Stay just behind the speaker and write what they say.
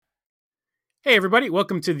Hey, everybody.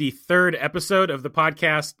 Welcome to the third episode of the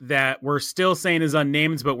podcast that we're still saying is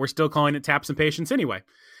unnamed, but we're still calling it Taps and Patience anyway.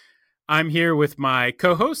 I'm here with my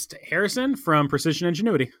co-host, Harrison from Precision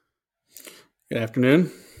Ingenuity. Good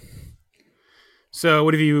afternoon. So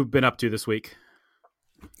what have you been up to this week?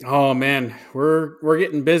 Oh, man. We're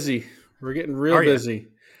getting busy. We're getting real busy.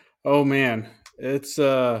 Oh, man. It's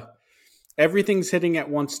everything's hitting at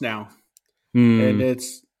once now. And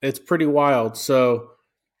it's pretty wild. So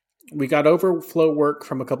we got overflow work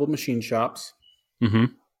from a couple of machine shops. Mm-hmm.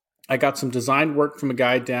 I got some design work from a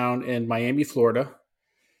guy down in Miami, Florida.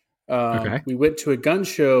 Okay. We went to a gun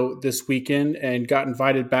show this weekend and got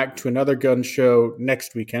invited back to another gun show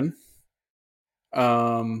next weekend.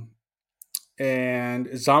 And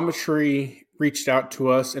Xometry reached out to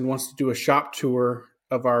us and wants to do a shop tour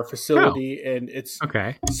of our facility. And it's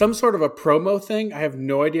some sort of a promo thing. I have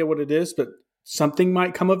no idea what it is, but something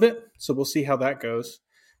might come of it. So we'll see how that goes.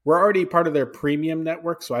 We're already part of their premium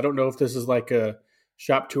network, so I don't know if this is like a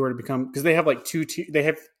shop tour to become, because they have like they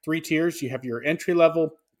have 3 tiers. You have your entry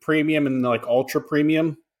level, premium, and like ultra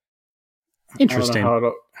premium. Interesting. I don't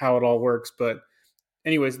know how it all works, but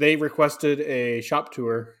anyways, they requested a shop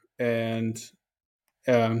tour, and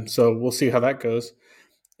so we'll see how that goes.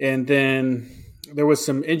 And then there was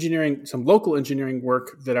some local engineering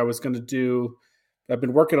work that I was going to do. I've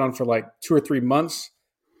been working on for like 2 or 3 months.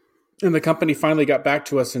 And the company finally got back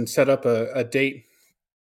to us and set up a date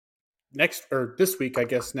this week, I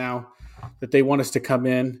guess now, that they want us to come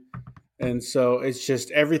in. And so it's just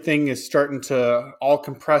everything is starting to all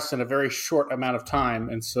compress in a very short amount of time.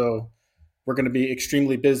 And so we're going to be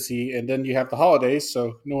extremely busy. And then you have the holidays,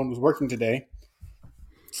 so no one was working today.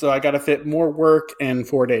 So I got to fit more work in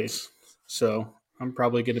 4 days. So I'm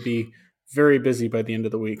probably going to be very busy by the end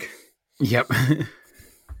of the week. Yep.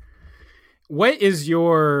 What is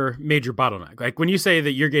your major bottleneck? Like when you say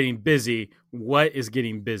that you're getting busy, what is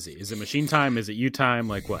getting busy? Is it machine time? Is it you time?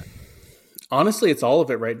 Like what? Honestly, it's all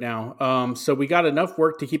of it right now. So we got enough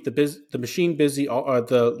work to keep the machine busy,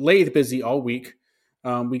 the lathe busy all week.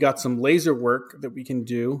 We got some laser work that we can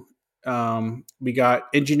do. We got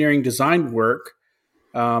engineering design work.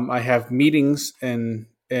 I have meetings and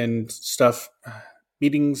stuff,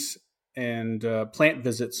 meetings and plant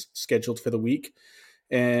visits scheduled for the week,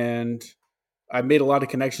 and I made a lot of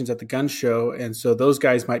connections at the gun show, and so those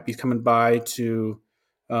guys might be coming by to.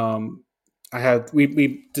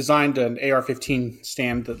 We designed an AR-15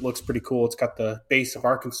 stand that looks pretty cool. It's got the base of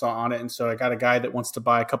Arkansas on it, and so I got a guy that wants to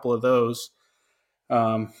buy a couple of those.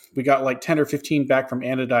 We got like 10 or 15 back from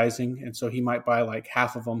anodizing, and so he might buy like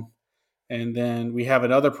half of them. And then we have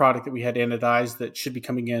another product that we had anodized that should be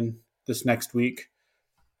coming in this next week.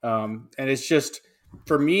 And it's just,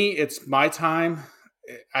 for me, it's my time.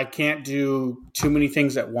 I can't do too many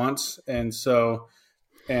things at once. And so,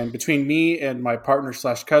 and between me and my partner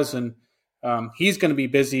 / cousin, he's going to be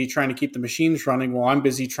busy trying to keep the machines running while I'm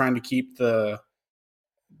busy trying to keep the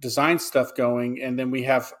design stuff going. And then we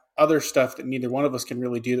have other stuff that neither one of us can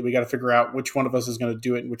really do that we got to figure out which one of us is going to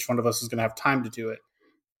do it and which one of us is going to have time to do it.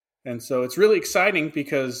 And so it's really exciting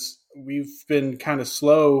because we've been kind of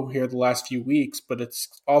slow here the last few weeks, but it's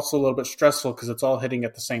also a little bit stressful because it's all hitting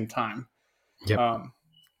at the same time. Yep.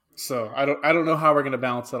 So I don't know how we're going to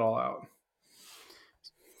balance that all out.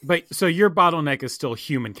 But so your bottleneck is still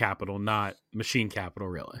human capital, not machine capital,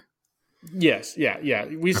 really. Yes. Yeah.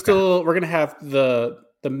 We're going to have the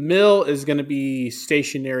mill is going to be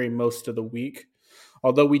stationary most of the week.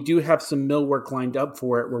 Although we do have some mill work lined up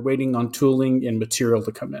for it. We're waiting on tooling and material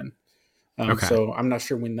to come in. So I'm not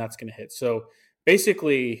sure when that's going to hit. So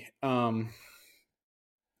basically, I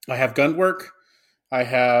have gun work, I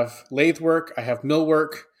have lathe work, I have mill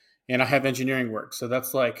work, and I have engineering work. So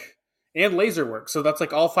that's like, and laser work. So that's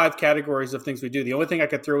like all 5 categories of things we do. The only thing I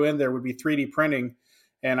could throw in there would be 3D printing.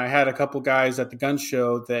 And I had a couple guys at the gun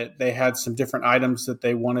show that they had some different items that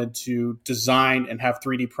they wanted to design and have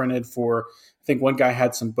 3D printed for. I think one guy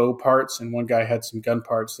had some bow parts and one guy had some gun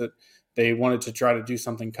parts that they wanted to try to do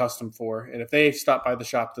something custom for. And if they stop by the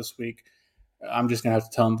shop this week, I'm just going to have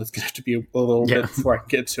to tell them that's going to have to be a little bit before I can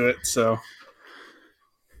get to it. So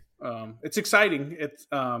it's exciting. It's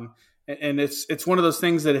one of those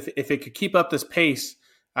things that if it could keep up this pace,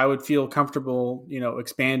 I would feel comfortable,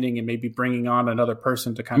 expanding and maybe bringing on another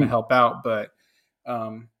person to kind of help out. But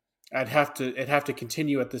it'd have to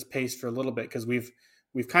continue at this pace for a little bit because we've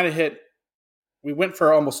kind of we went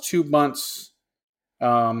for almost 2 months.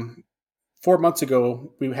 4 months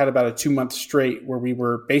ago, we had about a 2 month straight where we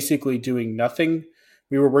were basically doing nothing.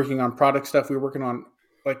 We were working on product stuff. We were working on,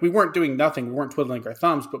 we weren't doing nothing. We weren't twiddling our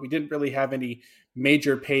thumbs, but we didn't really have any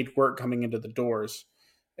major paid work coming into the doors.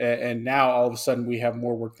 And now all of a sudden we have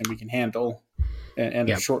more work than we can handle. in a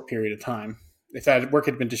Yep. short period of time. If that work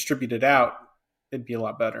had been distributed out, it'd be a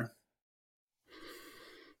lot better.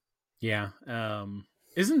 Yeah.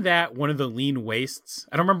 Isn't that one of the lean wastes?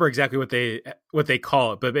 I don't remember exactly what they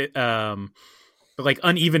call it, but like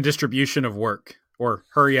uneven distribution of work or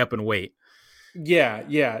hurry up and wait.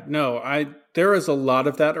 Yeah, no, I there is a lot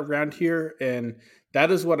of that around here, and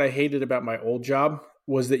that is what I hated about my old job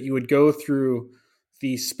was that you would go through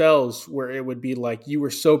these spells where it would be like you were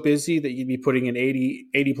so busy that you'd be putting in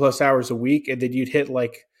 80 plus hours a week, and then you'd hit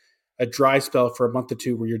like a dry spell for a month or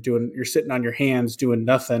two where you're sitting on your hands doing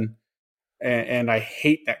nothing, and I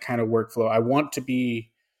hate that kind of workflow. I want to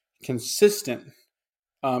be consistent,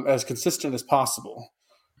 as consistent as possible,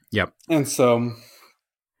 Yep. and so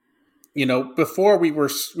before we were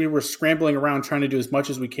scrambling around trying to do as much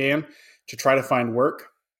as we can to try to find work,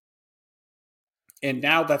 and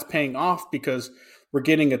now that's paying off because we're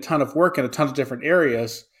getting a ton of work in a ton of different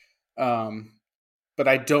areas. Um, but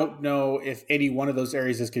I don't know if any one of those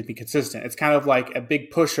areas is going to be consistent. It's kind of like a big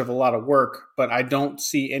push of a lot of work, but I don't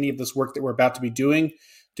see any of this work that we're about to be doing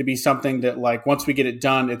to be something that, like, once we get it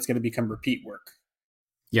done, it's going to become repeat work.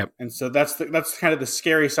 Yep. And so that's kind of the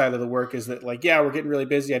scary side of the work is that, like, yeah, we're getting really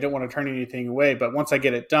busy. I don't want to turn anything away, but once I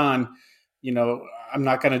get it done, I'm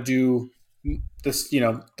not going to do this.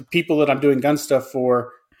 The people that I'm doing gun stuff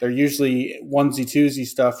for, they're usually onesie twosie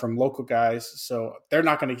stuff from local guys, so they're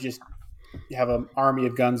not going to just have an army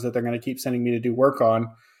of guns that they're going to keep sending me to do work on.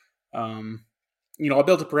 I'll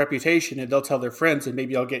build up a reputation, and they'll tell their friends, and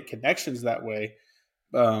maybe I'll get connections that way.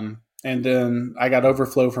 And then I got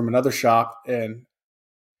overflow from another shop, and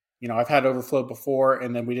I've had overflow before,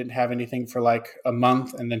 and then we didn't have anything for like a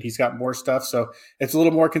month, and then he's got more stuff. So it's a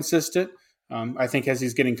little more consistent. I think as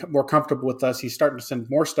he's getting more comfortable with us, he's starting to send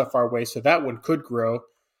more stuff our way. So that one could grow.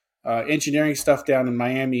 Engineering stuff down in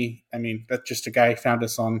Miami, I mean, that's just a guy found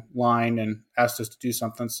us online and asked us to do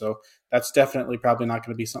something. So that's definitely probably not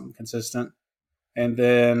going to be something consistent. And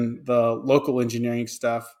then the local engineering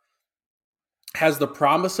stuff has the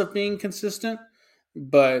promise of being consistent,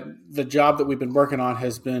 but the job that we've been working on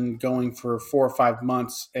has been going for 4 or 5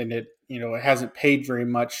 months, and it hasn't paid very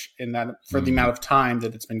much in that for the amount of time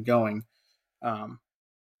that it's been going.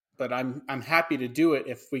 But I'm happy to do it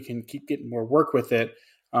if we can keep getting more work with it.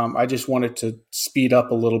 I just want it to speed up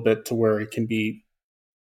a little bit to where it can be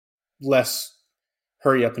less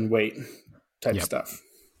hurry up and wait type Yep. stuff.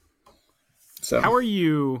 So How are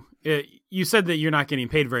you? You said that you're not getting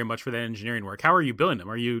paid very much for that engineering work. How are you billing them?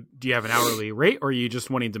 Do you have an hourly rate, or are you just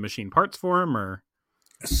wanting to machine parts for them? Or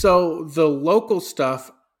So the local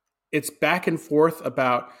stuff, it's back and forth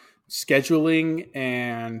about scheduling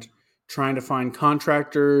and trying to find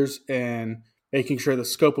contractors and making sure the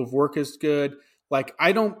scope of work is good. Like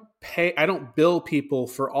I don't bill people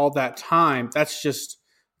for all that time. That's just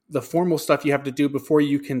the formal stuff you have to do before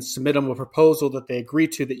you can submit them a proposal that they agree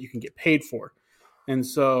to that you can get paid for. And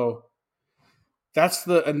so that's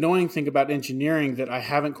the annoying thing about engineering that I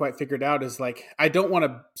haven't quite figured out is, like, I don't want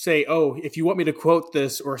to say, oh, if you want me to quote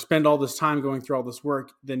this or spend all this time going through all this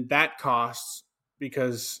work, then that costs,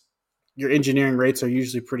 because your engineering rates are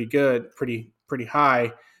usually pretty good, pretty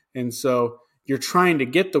high. And so you're trying to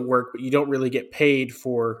get the work, but you don't really get paid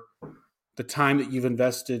for the time that you've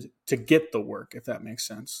invested to get the work, if that makes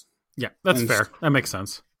sense. yeah, that's And fair. That makes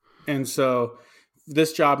sense. and so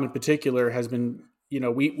this job in particular has been,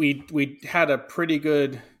 we had a pretty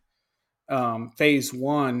good phase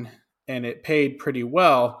one, and it paid pretty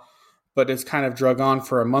well, but it's kind of drug on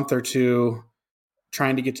for a month or two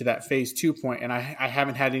trying to get to that phase 2 point, and I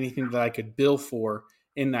haven't had anything that I could bill for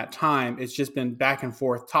in that time. It's just been back and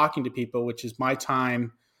forth talking to people, which is my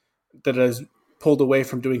time that is pulled away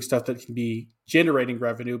from doing stuff that can be generating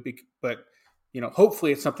revenue. But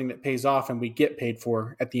hopefully it's something that pays off and we get paid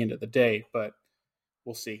for at the end of the day. But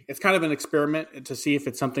we'll see. It's kind of an experiment to see if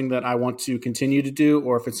it's something that I want to continue to do,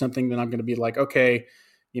 or if it's something that I'm going to be like, okay,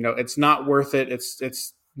 it's not worth it.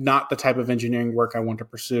 It's not the type of engineering work I want to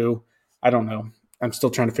pursue. I don't know. I'm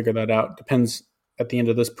still trying to figure that out. Depends at the end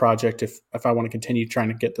of this project if I want to continue trying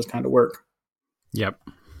to get this kind of work. Yep.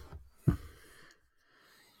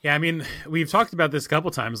 Yeah, I mean, we've talked about this a couple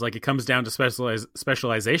times. Like, it comes down to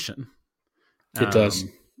specialization. It does.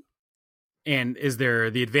 And is there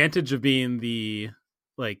the advantage of being the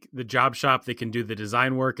job shop that can do the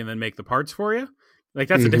design work and then make the parts for you? Like,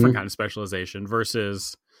 that's a different kind of specialization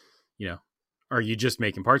versus, are you just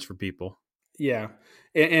making parts for people? Yeah.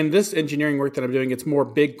 And this engineering work that I'm doing, it's more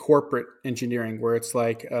big corporate engineering where it's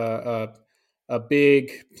like a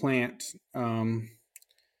big plant.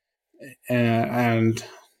 And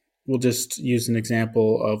we'll just use an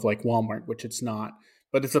example of like Walmart, which it's not.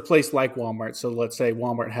 but it's a place like Walmart. So let's say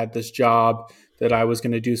Walmart had this job that I was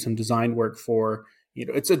going to do some design work for.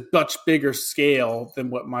 It's a much bigger scale than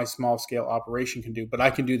what my small scale operation can do, but I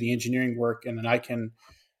can do the engineering work, and then I can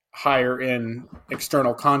hire in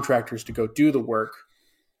external contractors to go do the work,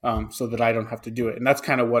 so that I don't have to do it. And that's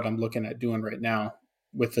kind of what I'm looking at doing right now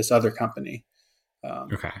with this other company.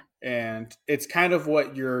 Okay. And it's kind of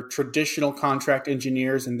what your traditional contract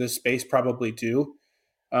engineers in this space probably do.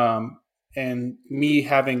 And me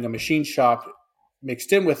having a machine shop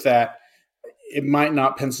mixed in with that, it might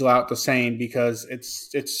not pencil out the same because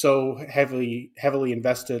it's so heavily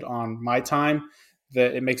invested on my time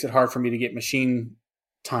that it makes it hard for me to get machine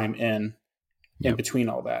time in between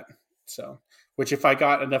all that. So, which if I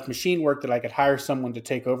got enough machine work that I could hire someone to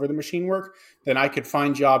take over the machine work, then I could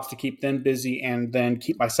find jobs to keep them busy and then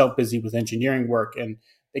keep myself busy with engineering work, and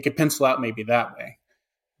they could pencil out maybe that way.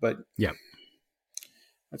 But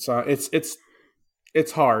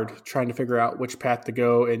it's hard trying to figure out which path to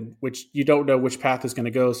go, and which you don't know which path is going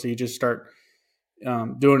to go. So you just start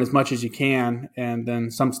doing as much as you can, and then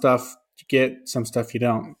some stuff you get, some stuff you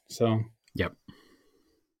don't. So,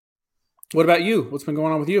 what about you? What's been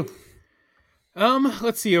going on with you?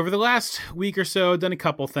 Let's see. Over the last week or so, I've done a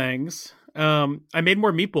couple things. I made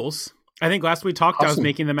more meeples. I think last we talked, awesome. I was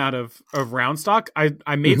making them out of round stock.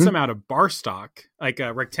 I made some out of bar stock, like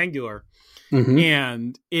a rectangular,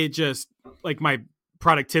 and it just like my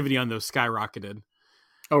productivity on those skyrocketed.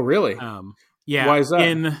 Oh, really? Yeah. Why is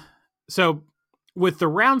that? So with the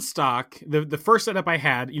round stock, the first setup I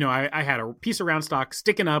had, I had a piece of round stock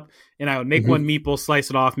sticking up, and I would make one meeple, slice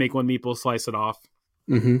it off, make one meeple, slice it off.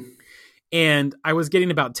 And I was getting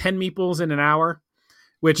about 10 meeples in an hour,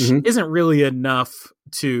 which isn't really enough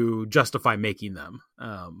to justify making them.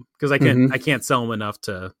 Because I can't sell them enough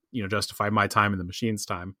to, justify my time and the machine's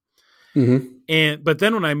time. But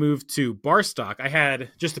then when I moved to bar stock, I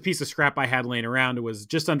had just a piece of scrap I had laying around. It was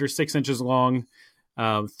just under 6 inches long,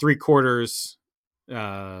 3/4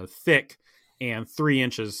 thick, and 3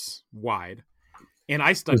 inches wide. And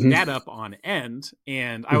I stuck that up on end,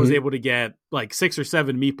 and I was able to get like 6 or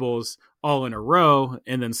 7 meeples all in a row,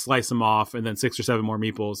 and then slice them off, and then 6 or 7 more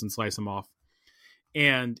meeples and slice them off.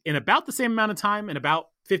 And in about the same amount of time, in about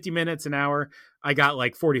 50 minutes, an hour, I got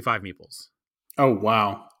like 45 meeples. Oh,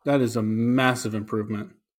 wow. That is a massive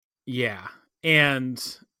improvement. Yeah. And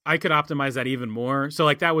I could optimize that even more. So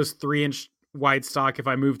like that was 3-inch wide stock. If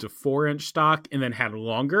I moved to 4-inch stock and then had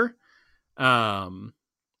longer,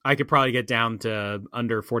 I could probably get down to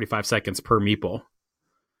under 45 seconds per meeple.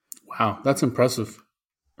 Wow, that's impressive.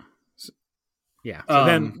 Yeah.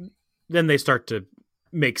 So then they start to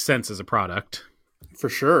make sense as a product. For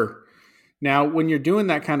sure. Now, when you're doing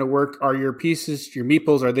that kind of work, are your pieces, your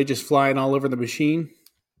meeples, are they just flying all over the machine?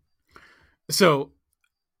 So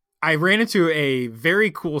I ran into a very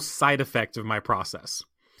cool side effect of my process.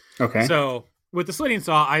 Okay. So with the slitting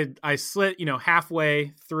saw, I slit,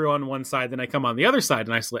 halfway through on one side, then I come on the other side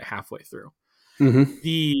and I slit halfway through.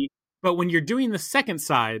 But when you're doing the second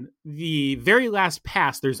side, the very last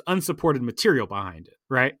pass, there's unsupported material behind it,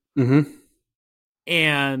 right?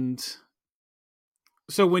 And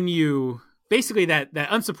so when you basically that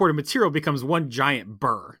unsupported material becomes one giant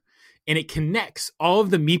burr, and it connects all of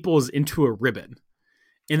the meeples into a ribbon,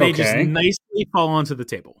 and they just nicely fall onto the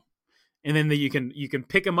table. And then you can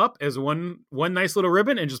pick them up as one nice little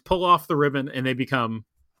ribbon and just pull off the ribbon, and they become,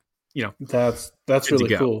 that's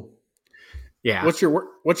really cool. Yeah. What's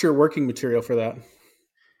your working material for that?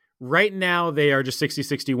 Right now they are just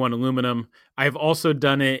 6061 aluminum. I've also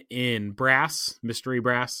done it in brass, mystery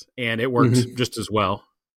brass, and it worked just as well.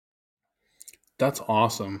 That's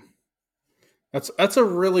awesome. That's a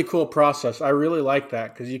really cool process. I really like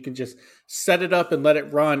that because you can just set it up and let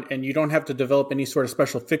it run, and you don't have to develop any sort of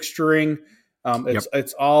special fixturing.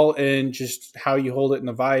 It's all in just how you hold it in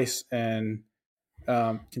the vise, and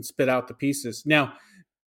can spit out the pieces. Now,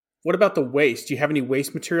 what about the waste? Do you have any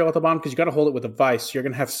waste material at the bottom? Because you got to hold it with a vise. So you're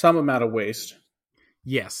going to have some amount of waste.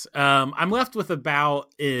 Yes. I'm left with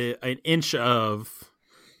about an inch of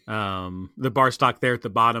the bar stock there at the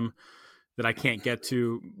bottom that I can't get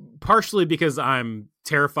to, partially because I'm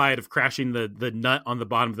terrified of crashing the nut on the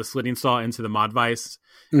bottom of the slitting saw into the mod vise.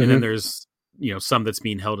 And then there's, some that's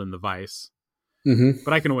being held in the vise.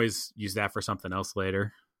 But I can always use that for something else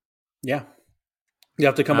later. Yeah. You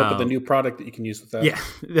have to come up with a new product that you can use with that. Yeah,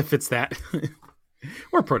 if it's that.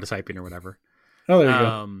 Or prototyping or whatever. Oh, there you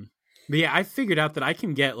go. But yeah, I figured out that I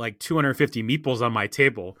can get like 250 meeples on my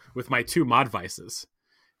table with my 2 mod vices.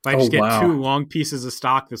 If I just get 2 long pieces of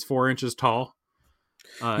stock that's 4 inches tall.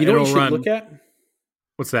 You know what you should look at?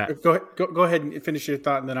 What's that? Go ahead and finish your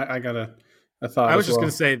thought, and then I got I thought I was as just going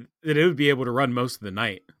well. to say that it would be able to run most of the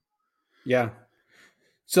night. Yeah.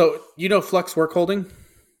 So flex work holding.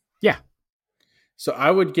 Yeah. So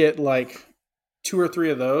I would get like 2 or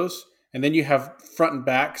 3 of those, and then you have front and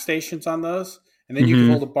back stations on those, and then you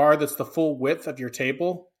could hold a bar that's the full width of your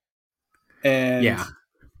table, and Yeah.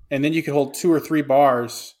 and then you could hold 2 or 3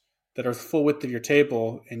 bars that are full width of your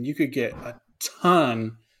table, and you could get a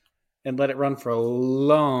ton and let it run for a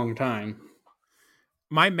long time.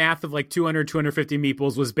 My math of like 200, 250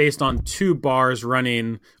 meeples was based on 2 bars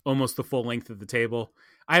running almost the full length of the table.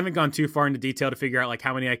 I haven't gone too far into detail to figure out like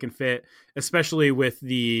how many I can fit, especially with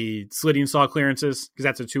the slitting saw clearances, because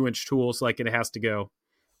that's a 2-inch tool, so like it has to go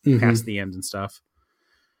past the end and stuff.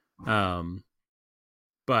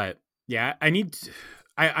 But yeah,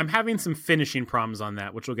 I'm having some finishing problems on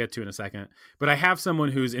that, which we'll get to in a second. But I have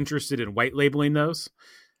someone who's interested in white labeling those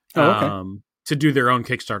Oh, okay. to do their own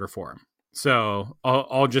Kickstarter for him. So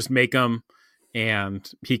I'll just make them and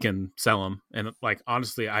he can sell them. And like,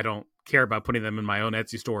 honestly, I don't care about putting them in my own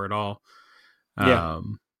Etsy store at all. Yeah. If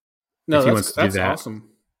No, he wants to do that's that. awesome.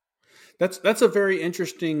 That's a very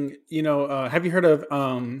interesting. Have you heard of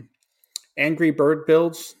Angry Bird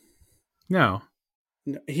Builds? No.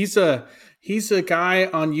 He's a guy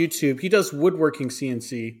on YouTube. He does woodworking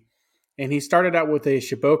CNC, and he started out with a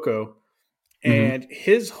Shiboko. And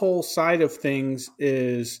his whole side of things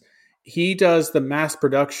is he does the mass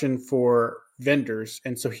production for vendors,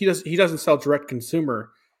 and so he doesn't sell direct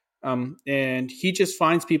consumer. And he just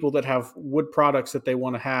finds people that have wood products that they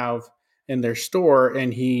want to have in their store,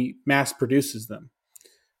 and he mass produces them.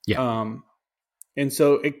 Yeah. And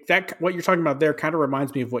so what you're talking about there kind of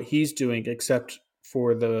reminds me of what he's doing, except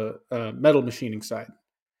for the metal machining side.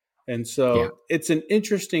 And Yeah. so it's an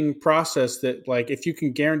interesting process that, like, if you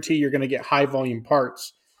can guarantee you're going to get high volume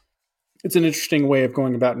parts, it's an interesting way of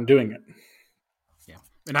going about and doing it. Yeah.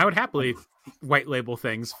 And I would happily white label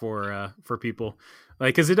things for people,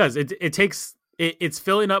 like, cause it's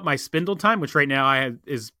filling up my spindle time, which right now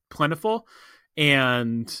is plentiful,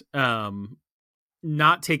 and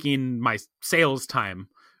not taking my sales time,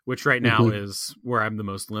 which right now is where I'm the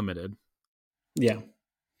most limited. Yeah.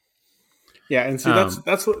 Yeah. And see,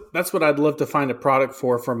 that's what I'd love to find a product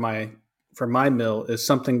for my mill, is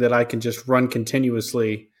something that I can just run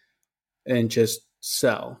continuously and just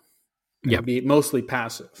sell and be mostly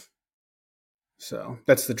passive. So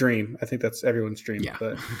that's the dream. I think that's everyone's dream. Yeah.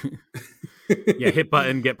 But yeah. Hit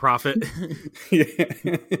button, get profit. Yeah.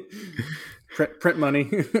 Print money.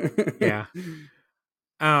 Yeah.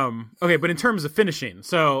 Okay. But in terms of finishing,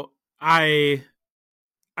 so I've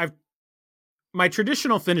my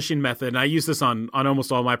traditional finishing method, and I use this on almost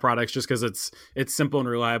all my products just because it's simple and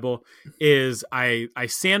reliable, is I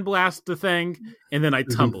sandblast the thing and then I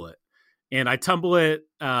tumble it. And I tumble it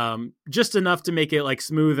just enough to make it like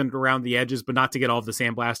smooth and around the edges, but not to get all of the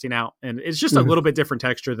sandblasting out. And it's just a little bit different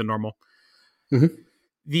texture than normal.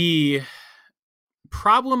 The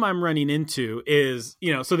problem I'm running into is,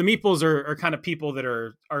 so the meeples are kind of people that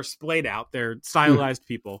are splayed out. They're stylized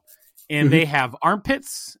people. And they have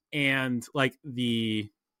armpits and like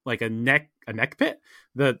a neck pit,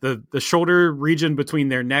 the shoulder region between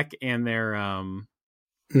their neck and their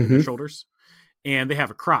shoulders, and they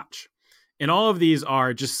have a crotch. And all of these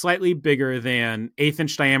are just slightly bigger than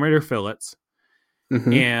 1/8-inch diameter fillets.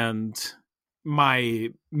 And my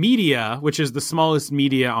media, which is the smallest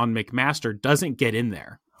media on McMaster, doesn't get in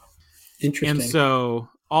there. Interesting. And so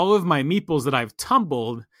all of my meeples that I've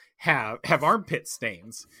tumbled have armpit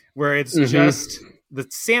stains, where it's just the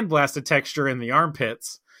sandblasted texture in the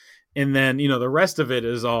armpits, and then the rest of it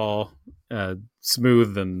is all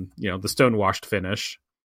smooth and the stone washed finish.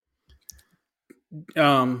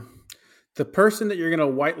 The person that you're going to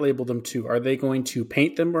white label them to, are they going to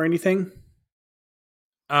paint them or anything?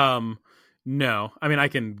 No, I mean, I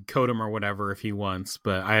can coat him or whatever if he wants,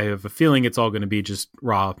 but I have a feeling it's all going to be just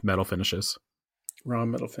raw metal finishes. Raw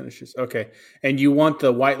metal finishes. Okay. And you want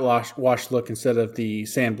the whitewash look instead of the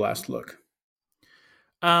sandblast look?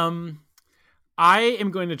 I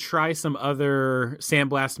am going to try some other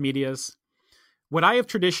sandblast medias. What I have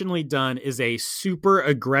traditionally done is a super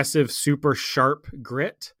aggressive, super sharp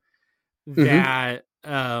grit that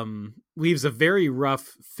leaves a very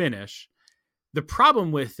rough finish. The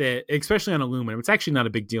problem with it, especially on aluminum, it's actually not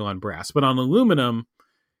a big deal on brass, but on aluminum,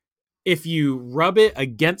 if you rub it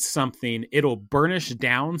against something, it'll burnish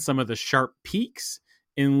down some of the sharp peaks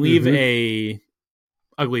and leave a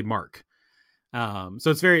ugly mark. So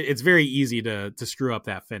it's very easy to screw up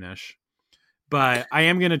that finish. But I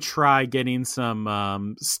am going to try getting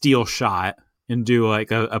some steel shot and do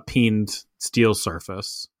like a peened steel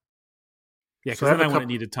surface. Yeah, because then I wouldn't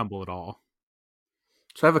need to tumble at all.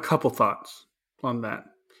 So I have a couple thoughts. on that.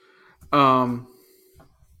 Um,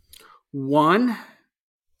 One,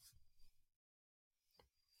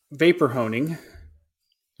 vapor honing.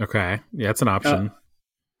 Okay. Yeah, it's an Uh, option.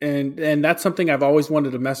 and that's something I've always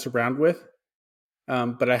wanted to mess around with,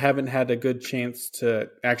 but I haven't had a good chance to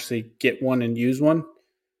actually get one and use one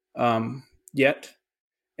yet.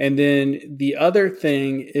 And then the other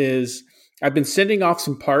thing is I've been sending off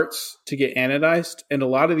some parts to get anodized, and a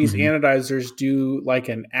lot of these Hmm. anodizers do like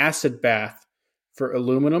an acid bath for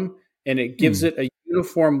aluminum, and it gives Hmm. it a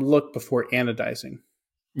uniform look before anodizing.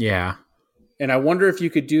 Yeah. And I wonder if you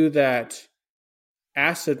could do that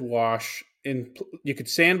acid wash in, you could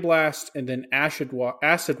sandblast and then acid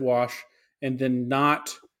wash and then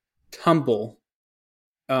not tumble.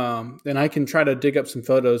 And I can try to dig up some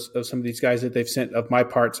photos of some of these guys that they've sent of my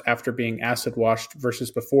parts after being acid washed versus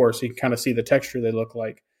before, so you can kind of see the texture they look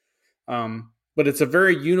like. But it's a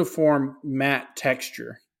very uniform matte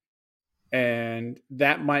texture, and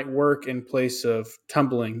that might work in place of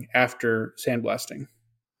tumbling after sandblasting.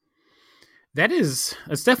 It's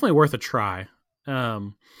definitely worth a try.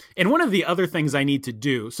 Um, and one of the other things I need to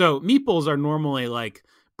do, so meeples are normally like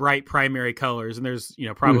bright primary colors, and there's,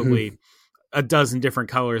 Mm-hmm. probably a dozen different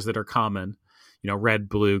colors that are common, red,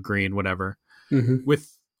 blue, green, whatever. Mm-hmm.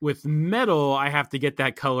 With metal, I have to get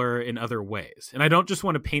that color in other ways. And I don't just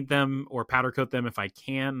want to paint them or powder coat them if I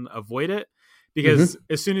can avoid it, because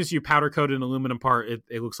Mm-hmm. as soon as you powder coat an aluminum part,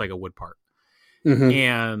 it looks like a wood part. Mm-hmm.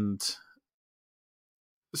 And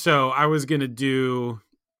so I was going to do,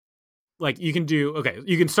 like, you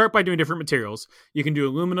can start by doing different materials. You can do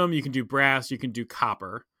aluminum, you can do brass, you can do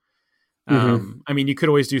copper. Mm-hmm. I mean, you could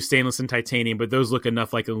always do stainless and titanium, but those look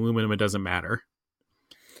enough like aluminum, it doesn't matter.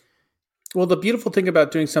 Well, the beautiful thing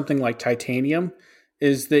about doing something like titanium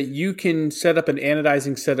is that you can set up an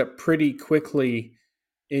anodizing setup pretty quickly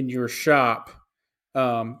in your shop.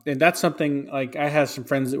 And that's something like I had some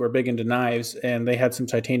friends that were big into knives and they had some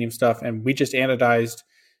titanium stuff, and we just anodized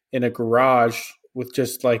in a garage with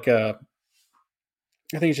just like I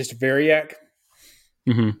think it's just a Variac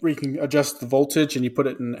Mm-hmm. where you can adjust the voltage and you put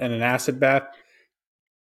it in an acid bath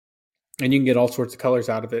and you can get all sorts of colors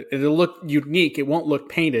out of it. It'll look unique. It won't look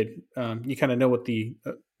painted. You kind of know what the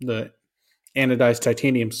anodized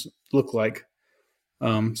titaniums look like.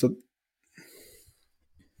 So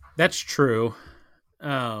That's true.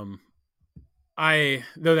 Um, I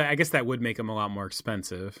guess that would make them a lot more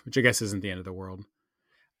expensive, which I guess isn't the end of the world.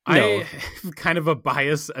 I no. have kind of a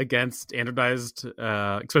bias against anodized,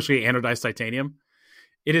 especially anodized titanium.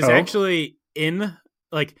 It is Oh. actually in,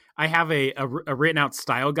 like, I have a written out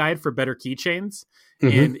style guide for better keychains,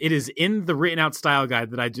 and Mm-hmm. it is in the written out style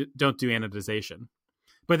guide that don't do anodization.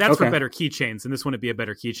 But that's for Okay. better keychains, and this wouldn't be a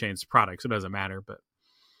better keychains product, so it doesn't matter. But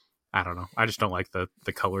I don't know. I just don't like the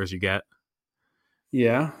colors you get.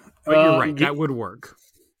 Yeah. But you're right. Yeah. That would work.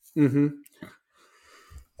 Mm-hmm.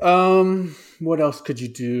 What else could you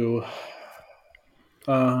do?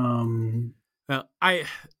 Um. I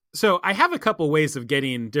so I have a couple ways of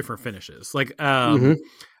getting different finishes. Like Mm-hmm.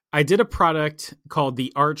 I did a product called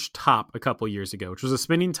the Arch Top a couple years ago, which was a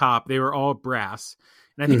spinning top. They were all brass.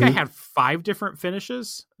 And I think I Mm-hmm. had 5 different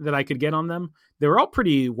finishes that I could get on them. They were all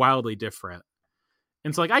pretty wildly different.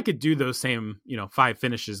 And so, like, I could do those same, 5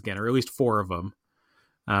 finishes again, or at least 4 of them.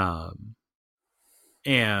 Um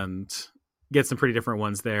and get some pretty different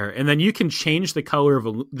ones there. And then you can change the color of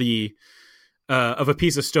a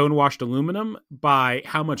piece of stone washed aluminum by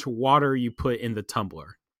how much water you put in the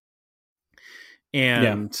tumbler.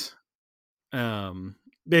 Yeah. And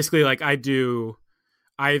basically, like, I do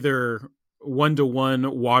either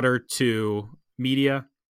 1-to-1 water to media,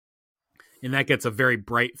 and that gets a very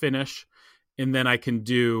bright finish. And then I can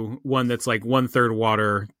do one that's like 1/3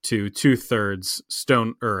 water to 2/3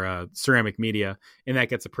 stone or ceramic media, and that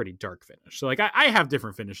gets a pretty dark finish. So, like, I have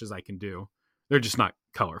different finishes I can do. They're just not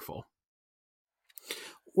colorful.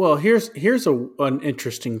 Well, here's an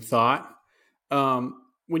interesting thought.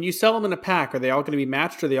 When you sell them in a pack, are they all going to be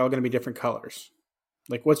matched, or are they all going to be different colors?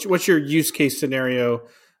 Like, what's your use case scenario?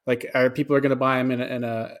 Like, are people are going to buy them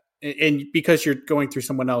and because you're going through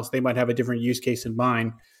someone else, they might have a different use case in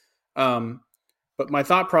mind. Um, but my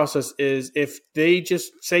thought process is if they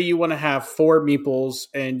just say you want to have 4 meeples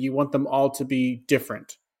and you want them all to be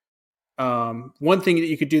different. One thing that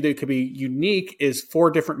you could do that could be unique is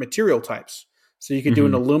 4 different material types. So you could do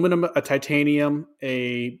an Mm-hmm. aluminum, a titanium,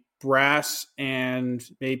 a brass, and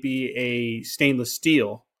maybe a stainless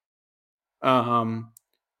steel. Um,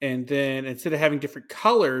 and then instead of having different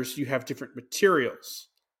colors, you have different materials.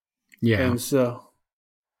 Yeah. And so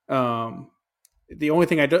um, the only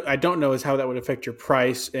thing I don't know is how that would affect your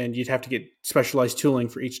price, and you'd have to get specialized tooling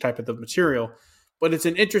for each type of the material. but it's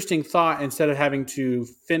an interesting thought instead of having to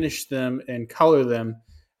finish them and color them.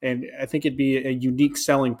 And I think it'd be a unique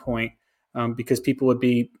selling point because people would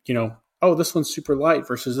be, oh, this one's super light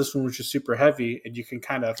versus this one which is super heavy, and you can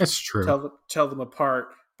kind of That's true. tell them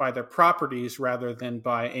apart by their properties rather than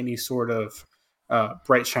by any sort of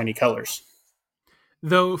bright shiny colors.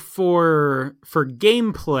 Though for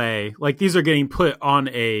gameplay, like these are getting put on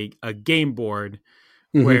a game board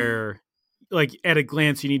where like at a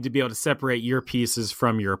glance you need to be able to separate your pieces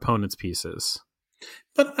from your opponent's pieces.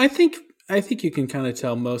 But I think you can kind of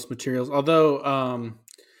tell most materials, although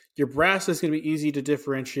your brass is going to be easy to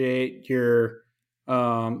differentiate. Your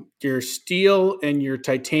steel and your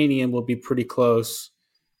titanium will be pretty close.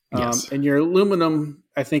 Yes. And your aluminum,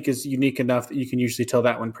 I think, is unique enough that you can usually tell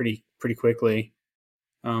that one pretty quickly.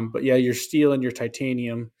 But yeah, your steel and your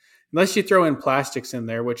titanium, unless you throw in plastics in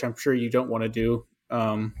there, which I'm sure you don't want to do.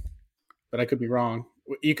 But I could be wrong.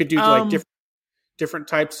 You could do like different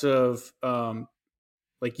types of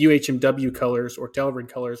like UHMW colors or Delrin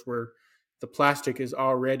colors where the plastic is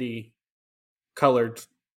already colored.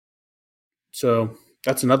 So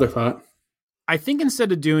that's another thought. I think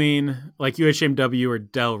instead of doing like UHMW or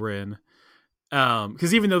Delrin,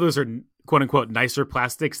 because even though those are quote unquote nicer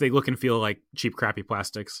plastics, they look and feel like cheap, crappy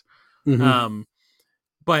plastics. Mm-hmm.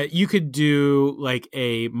 But you could do like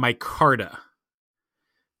a micarta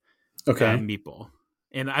meeple.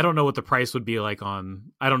 And I don't know what the price would be like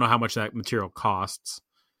I don't know how much that material costs.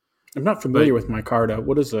 I'm not familiar with micarta.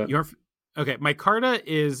 What is it? Okay, micarta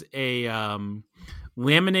is a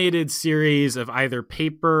laminated series of either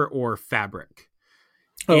paper or fabric.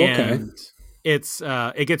 Oh, okay. And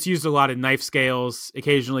it gets used a lot in knife scales.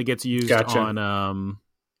 Occasionally gets used on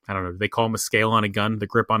I don't know. They call them a scale on a gun, the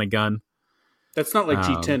grip on a gun. That's not like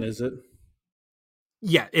G10, is it?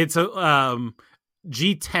 Yeah, it's a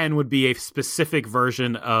G10 would be a specific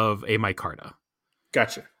version of a micarta.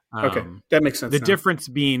 Gotcha. Okay, that makes sense. The difference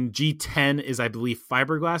being G10 is, I believe,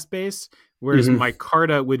 fiberglass based, whereas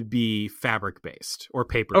micarta would be fabric based or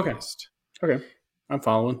paper based. Okay, I'm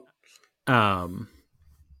following. And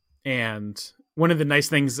one of the nice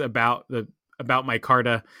things about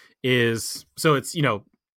micarta is, so it's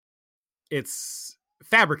it's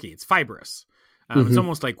fabricy, it's fibrous. It's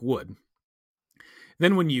almost like wood.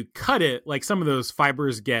 Then when you cut it, like some of those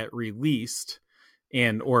fibers get released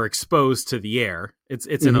or exposed to the air. It's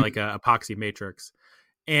in like a epoxy matrix,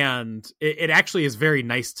 and it actually is very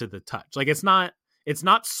nice to the touch. Like it's not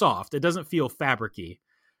soft. It doesn't feel fabricy,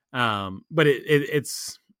 but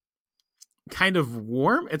it's kind of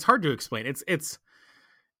warm. It's hard to explain. It's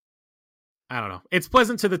I don't know. It's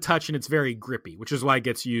pleasant to the touch and it's very grippy, which is why it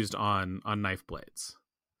gets used on knife blades.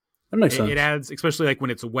 That makes sense. It adds, especially like when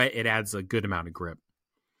it's wet, it adds a good amount of grip.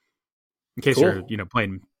 In case you're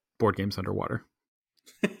playing board games underwater.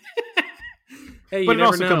 Hey, but it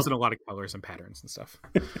also comes in a lot of colors and patterns and stuff.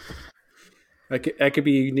 That could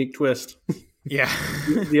be a unique twist. Yeah.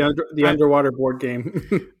 the underwater board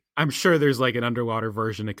game. I'm sure there's like an underwater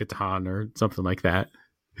version of Catan or something like that.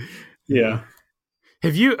 Yeah.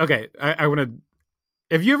 Have you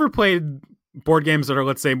ever played board games that are,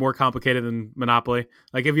 let's say, more complicated than Monopoly?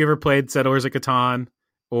 Like, have you ever played Settlers of Catan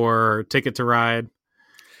or Ticket to Ride?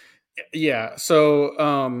 Yeah.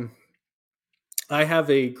 So I have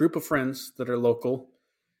a group of friends that are local,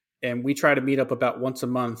 and we try to meet up about once a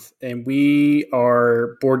month, and we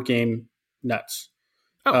are board game nuts.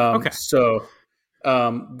 Oh, okay. So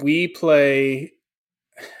we play,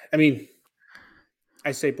 I mean,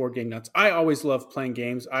 I say board game nuts. I always love playing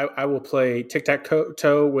games. I will play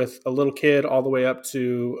tic-tac-toe with a little kid all the way up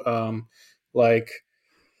to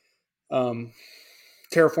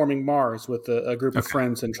terraforming Mars with a group of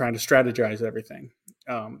friends and trying to strategize everything.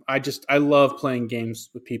 I love playing games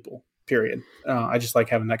with people, period. I just like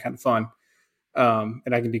having that kind of fun.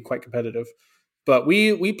 And I can be quite competitive. But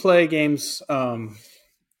we play games,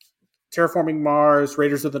 Terraforming Mars,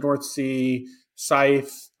 Raiders of the North Sea,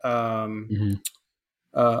 Scythe, what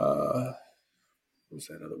was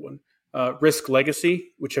that other one? Risk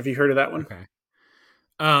Legacy, which, have you heard of that one? Okay.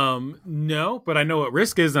 No, but I know what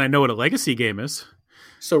Risk is and I know what a legacy game is.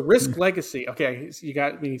 So Risk Legacy. Okay, you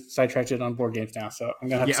got me sidetracked on board games now, so I'm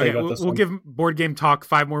going to have to say about this one. We'll give board game talk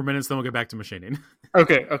 5 more minutes, then we'll get back to machining.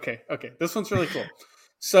 Okay. This one's really cool.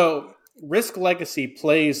 So Risk Legacy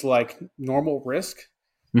plays like normal Risk,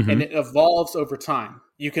 and it evolves over time.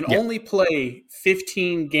 You can only play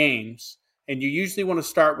 15 games, and you usually want to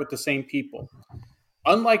start with the same people.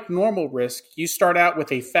 Unlike normal Risk, you start out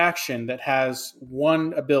with a faction that has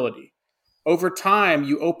one ability. Over time,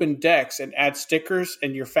 you open decks and add stickers,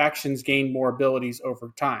 and your factions gain more abilities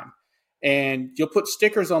over time. and you'll put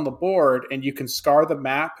stickers on the board, and you can scar the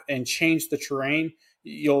map and change the terrain.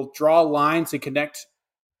 You'll draw lines and connect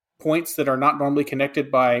points that are not normally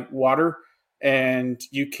connected by water, and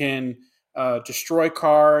you can destroy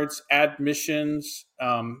cards, add missions,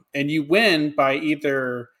 and you win by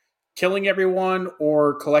either killing everyone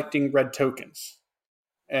or collecting red tokens.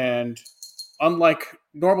 And unlike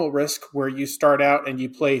normal Risk, where you start out and you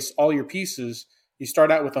place all your pieces, you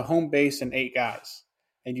start out with a home base and 8 guys,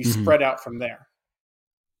 and you spread out from there.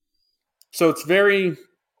 So it's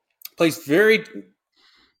plays very,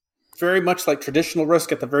 very much like traditional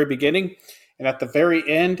Risk at the very beginning, and at the very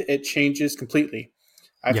end, it changes completely.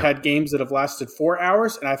 I've had games that have lasted 4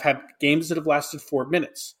 hours, and I've had games that have lasted 4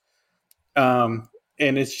 minutes. And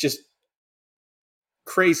it's just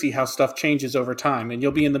crazy how stuff changes over time. And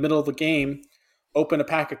you'll be in the middle of a game, open a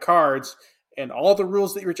pack of cards, and all the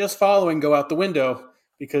rules that you were just following go out the window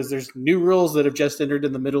because there's new rules that have just entered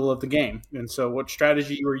in the middle of the game. And so what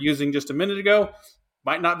strategy you were using just a minute ago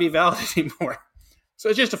might not be valid anymore. So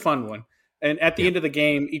it's just a fun one. And at the end of the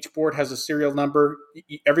game, each board has a serial number.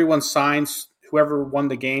 Everyone signs whoever won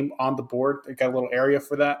the game on the board. They've got a little area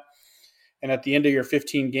for that. And at the end of your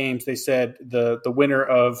 15 games, they said the winner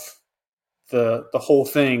of the whole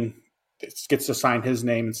thing gets to sign his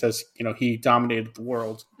name and says, he dominated the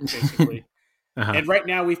world, basically. And right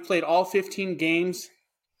now we've played all 15 games.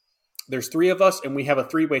 There's 3 of us, and we have a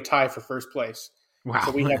 3-way tie for first place. Wow.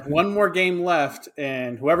 So we have one more game left,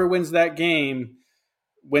 and whoever wins that game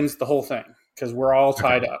wins the whole thing because we're all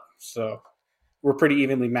tied up. So we're pretty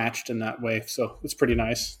evenly matched in that way. So it's pretty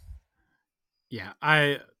nice. Yeah.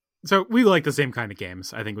 So we like the same kind of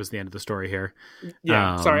games, I think was the end of the story here.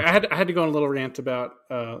 Yeah. Sorry. I had to go on a little rant about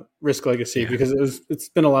Risk Legacy because it's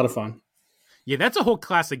been a lot of fun. Yeah. That's a whole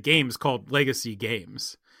class of games called Legacy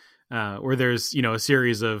games, where there's, a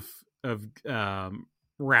series of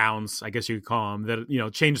rounds, I guess you could call them,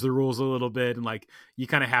 that change the rules a little bit, and like you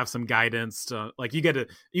kind of have some guidance to, like, you get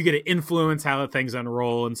to influence how things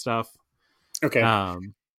unroll and stuff. Okay.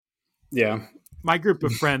 Yeah. My group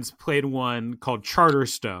of friends played one called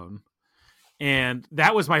Charterstone, and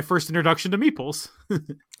that was my first introduction to meeples.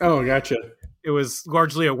 Oh, gotcha. It was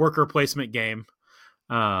largely a worker placement game.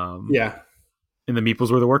 Yeah. And the meeples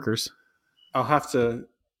were the workers. I'll have to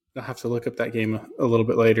look up that game a little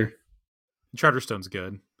bit later. Charterstone's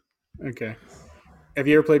good. Okay. Have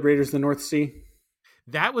you ever played Raiders of the North Sea?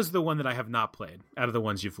 That was the one that I have not played out of the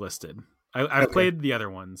ones you've listed. I've played the other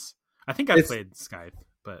ones. I think I've played Scythe,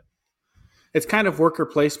 but it's kind of worker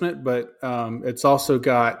placement, but it's also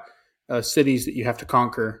got cities that you have to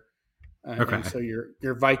conquer. And so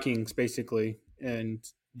you're Vikings basically, and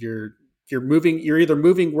you're either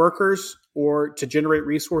moving workers or to generate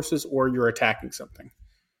resources, or you're attacking something.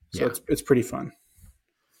 So it's pretty fun.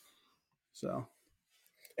 So,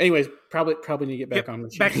 anyways, probably need to get back on the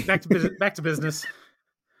back to business.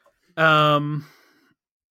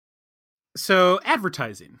 So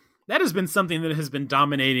advertising, that has been something that has been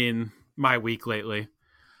dominating my week lately.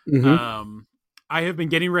 Mm-hmm. I have been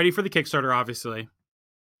getting ready for the Kickstarter, obviously,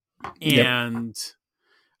 and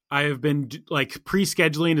I have been like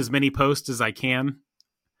pre-scheduling as many posts as I can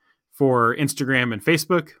for Instagram and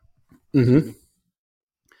Facebook. Mm-hmm.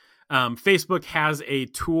 Facebook has a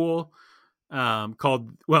tool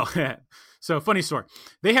called, so funny story.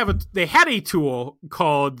 They had a tool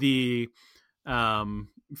called the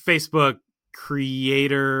Facebook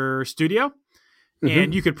Creator Studio.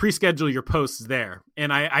 And you could pre-schedule your posts there.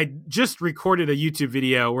 And I just recorded a YouTube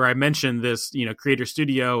video where I mentioned this, Creator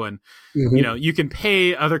Studio, and, you can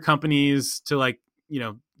pay other companies to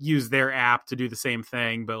use their app to do the same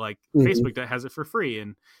thing, but Facebook has it for free.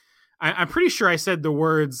 And I'm pretty sure I said the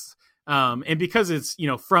words, and because it's,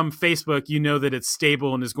 from Facebook, that it's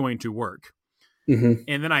stable and is going to work. And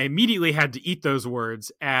then I immediately had to eat those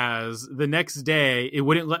words, as the next day it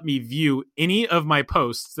wouldn't let me view any of my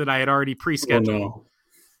posts that I had already pre-scheduled. Oh, no.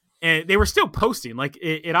 And they were still posting,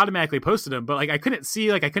 it automatically posted them, but I couldn't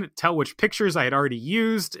see, I couldn't tell which pictures I had already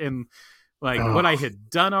used and what I had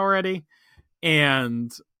done already.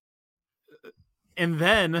 And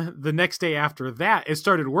then the next day after that, it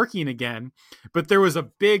started working again, but there was a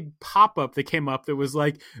big pop-up that came up that was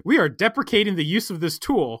we are deprecating the use of this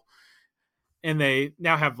tool. And they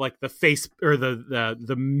now have the face or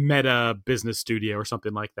the Meta Business Studio or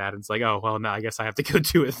something like that. And it's oh, well, now I guess I have to go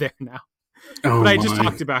do it there now. But I just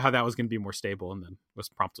talked about how that was going to be more stable, and then was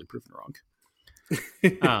promptly proven wrong.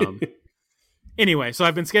 Anyway, so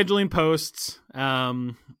I've been scheduling posts.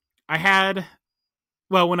 When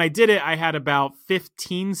I did it, I had about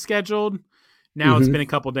 15 scheduled. Now it's been a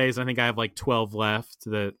couple days. I think I have 12 left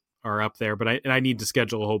that are up there, but I need to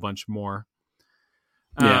schedule a whole bunch more.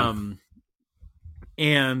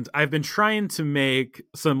 And I've been trying to make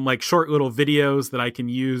some like short little videos that I can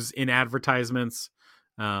use in advertisements,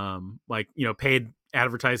 like, paid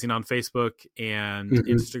advertising on Facebook and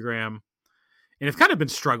Instagram. And I've kind of been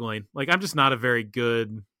struggling. Like, I'm just not a very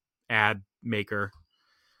good ad maker.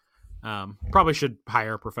 Probably should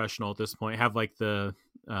hire a professional at this point. Have like the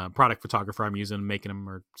product photographer I'm using, making them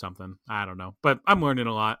or something. I don't know, but I'm learning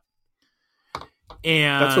a lot.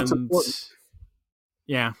 And that's what's important.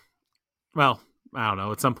 Yeah, well, I don't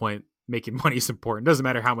know. At some point, making money is important. Doesn't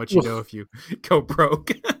matter how much you know if you go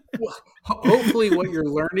broke. Well, hopefully, what you're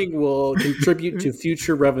learning will contribute to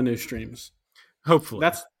future revenue streams. Hopefully,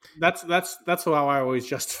 that's how I always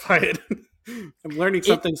justify it. I'm learning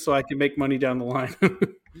something so I can make money down the line.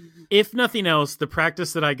 If nothing else, the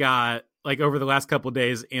practice that I got like over the last couple of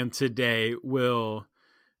days and today will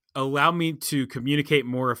allow me to communicate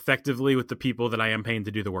more effectively with the people that I am paying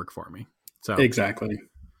to do the work for me. So exactly.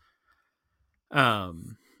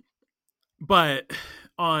 But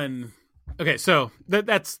so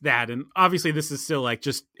that's that, and obviously this is still like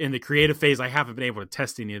just in the creative phase. I haven't been able to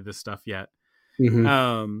test any of this stuff yet.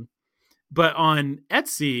 But on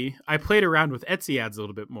Etsy, I played around with Etsy ads a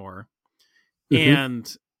little bit more, and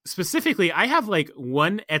specifically, I have like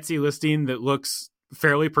one Etsy listing that looks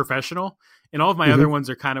fairly professional, and all of my other ones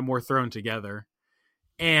are kind of more thrown together.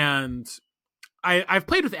 And I've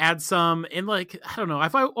played with ads some, and like, I don't know,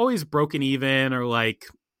 I've always broken even or like,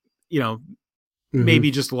 maybe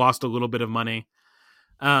just lost a little bit of money.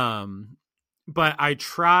 But I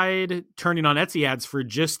tried turning on Etsy ads for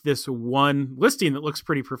just this one listing that looks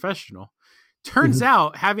pretty professional. Turns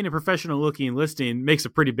out having a professional looking listing makes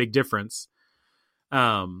a pretty big difference.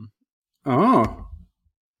 Up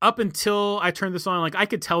until I turned this on, like I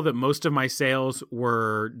could tell that most of my sales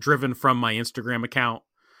were driven from my Instagram account.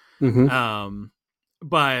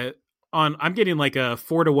 But I'm getting like a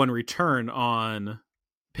 4-to-1 return on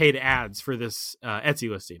paid ads for this Etsy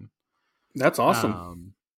listing. That's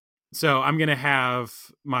awesome. So I'm going to have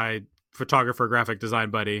my photographer, graphic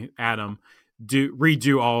design buddy, Adam,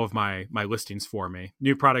 redo all of my listings for me.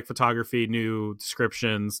 New product photography, new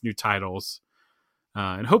descriptions, new titles.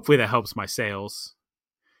 And hopefully that helps my sales.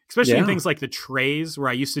 Especially in things like the trays, where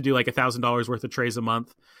I used to do like $1,000 worth of trays a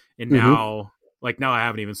month. And now I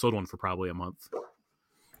haven't even sold one for probably a month.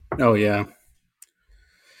 Oh, yeah.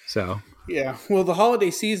 So. Yeah. Well, the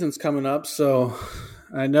holiday season's coming up, so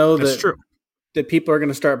I know that's true. That people are going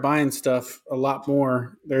to start buying stuff a lot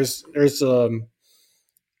more. There's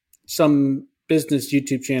some business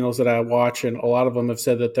YouTube channels that I watch, and a lot of them have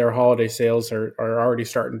said that their holiday sales are already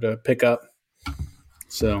starting to pick up.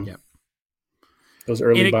 So those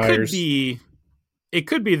early buyers. It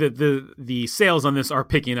could be that the sales on this are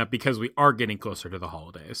picking up because we are getting closer to the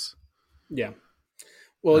holidays. Yeah.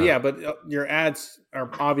 Well, yeah, but your ads are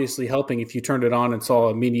obviously helping if you turned it on and saw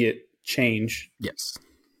immediate change. Yes.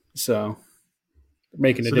 So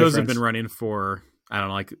making a difference. Those have been running for, I don't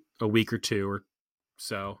know, like a week or two or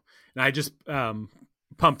so. And I just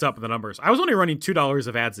pumped up the numbers. I was only running $2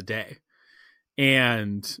 of ads a day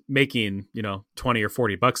and making, $20 or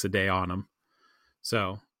 $40 a day on them.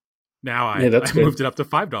 So now I moved it up to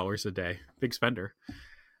 $5 a day. Big spender.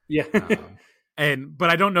 Yeah. But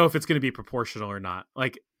I don't know if it's going to be proportional or not.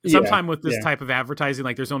 Like sometime with this type of advertising,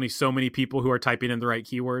 like there's only so many people who are typing in the right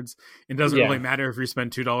keywords. It doesn't really matter if you spend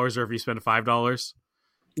 $2 or if you spend $5.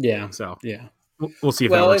 Yeah. So yeah, we'll see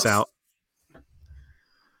if that works out.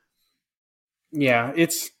 Yeah,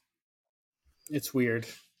 it's weird.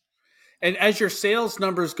 And as your sales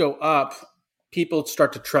numbers go up, people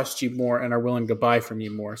start to trust you more and are willing to buy from you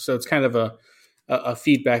more. So it's kind of a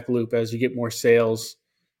feedback loop. As you get more sales,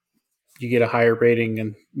 you get a higher rating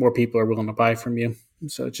and more people are willing to buy from you.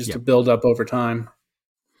 So it's just a build up over time.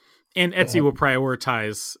 And Etsy will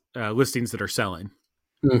prioritize listings that are selling.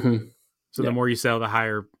 So the more you sell, the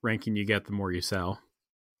higher ranking you get, the more you sell.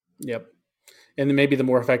 Yep. And then maybe the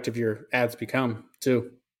more effective your ads become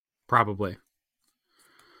too. Probably.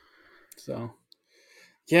 So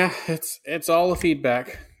yeah, it's all a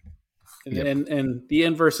feedback. And the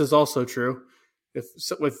inverse is also true.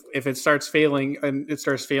 If it starts failing and it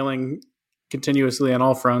starts failing continuously on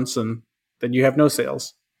all fronts, and then you have no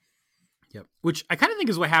sales. Yep. Which I kind of think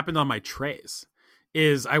is what happened on my trays.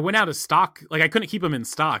 Is I went out of stock, like I couldn't keep them in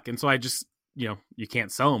stock, and so I just you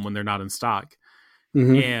can't sell them when they're not in stock,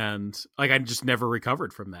 and like I just never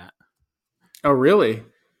recovered from that. Oh, really?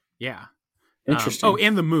 Yeah. Interesting.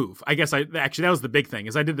 And the move. I guess that was the big thing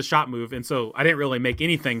is I did the shop move, and so I didn't really make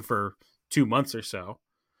anything for 2 months or so.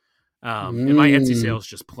 And my Etsy sales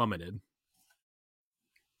just plummeted.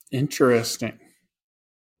 Interesting.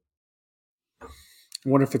 I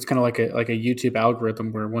wonder if it's kind of like a YouTube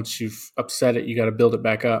algorithm where once you've upset it, you got to build it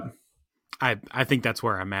back up. I think that's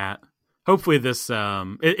where I'm at. Hopefully this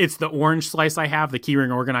it's the orange slice I have, the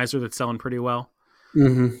keyring organizer that's selling pretty well.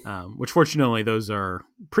 Mm-hmm. Which fortunately those are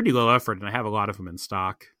pretty low effort, and I have a lot of them in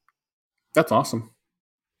stock. That's awesome.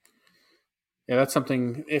 Yeah, that's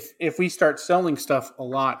something. If we start selling stuff a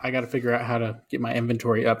lot, I got to figure out how to get my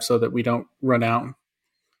inventory up so that we don't run out.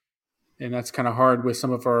 And that's kind of hard with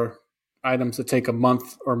some of our items that take a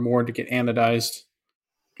month or more to get anodized.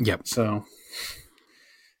 Yep. So,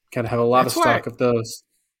 got to have a lot of That's why stock of those.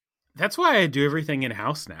 that's why I do everything in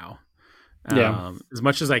house now, Yeah. as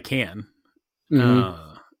much as I can.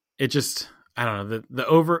 Mm-hmm. It just I don't know the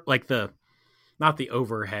over like the not the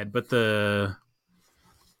overhead, but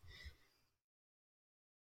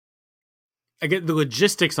I get the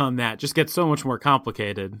logistics on that just get so much more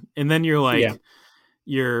complicated, and then you're Yeah. like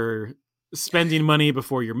you're spending money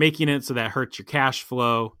before you're making it, so that hurts your cash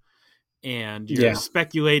flow, and you're Yeah.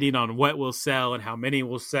 speculating on what will sell and how many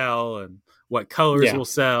will sell and what colors Yeah. will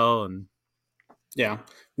sell, and Yeah.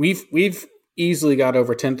 We've easily got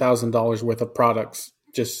over $10,000 worth of products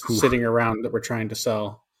just whew, sitting around that we're trying to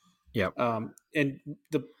sell. yep, And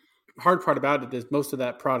the hard part about it is most of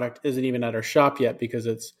that product isn't even at our shop yet because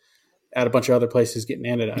it's at a bunch of other places getting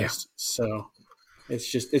yeah, anodized. So it's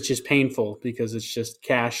just painful because it's just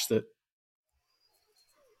cash that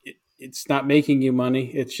it's not making you money.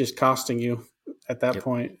 It's just costing you at that yep.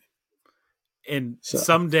 point. And So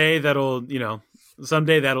someday that'll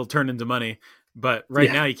turn into money. But right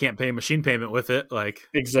yeah, now you can't pay machine payment with it. Like,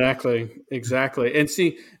 exactly.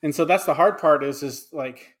 And so that's the hard part is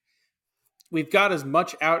like we've got as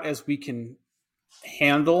much out as we can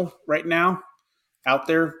handle right now out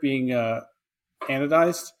there being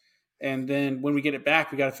anodized. And then when we get it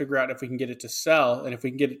back, we got to figure out if we can get it to sell. And if we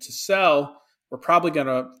can get it to sell, we're probably going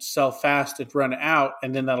to sell fast and run out.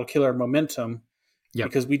 And then that'll kill our momentum yep,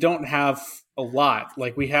 because we don't have a lot.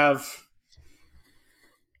 Like we have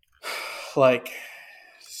like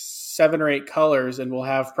 7 or 8 colors and we'll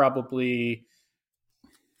have probably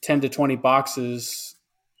 10 to 20 boxes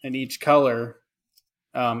in each color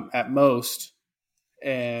at most.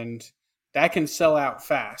 And that can sell out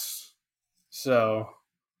fast. So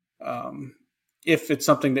if it's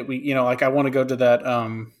something that we, like I want to go to that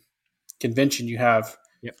convention you have.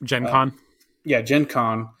 yep. Gen Uh, Con. yeah, Gen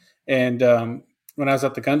Con. And when I was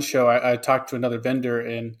at the gun show, I talked to another vendor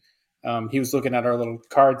and he was looking at our little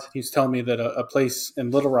cards. He was telling me that a place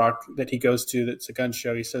in Little Rock that he goes to that's a gun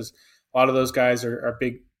show, he says a lot of those guys are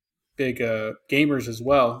big gamers as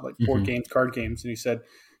well, like board games, card games. And he said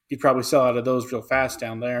you'd probably sell out of those real fast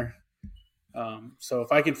down there. So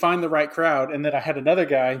if I can find the right crowd, and then I had another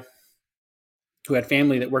guy who had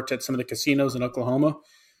family that worked at some of the casinos in Oklahoma,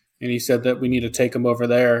 and he said that we need to take them over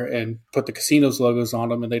there and put the casinos logos on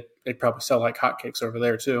them, and they'd probably sell like hotcakes over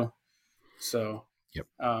there too. So Yep.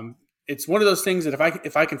 It's one of those things that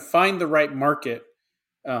if I can find the right market,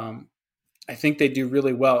 I think they do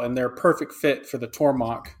really well, and they're a perfect fit for the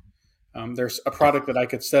Tormach. There's a product that I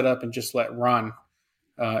could set up and just let run,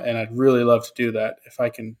 and I'd really love to do that if I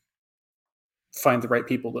can find the right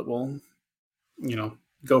people that will,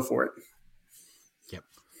 go for it. Yep.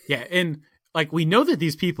 Yeah, and like we know that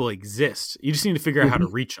these people exist. You just need to figure out how to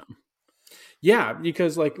reach them. Yeah,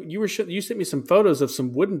 because like you sent me some photos of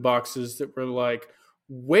some wooden boxes that were like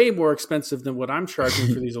way more expensive than what I'm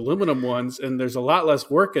charging for these aluminum ones, and there's a lot less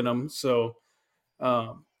work in them. So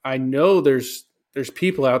I know there's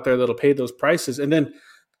people out there that'll pay those prices. And then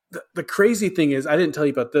the crazy thing is, I didn't tell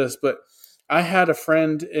you about this, but I had a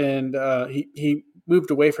friend, and he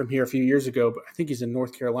moved away from here a few years ago, but I think he's in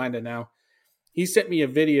North Carolina now. He sent me a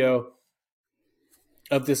video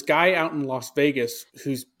of this guy out in Las Vegas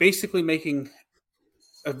who's basically making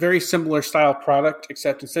a very similar style product,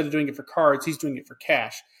 except instead of doing it for cards, he's doing it for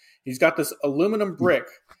cash. He's got this aluminum brick.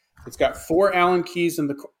 It's got 4 Allen keys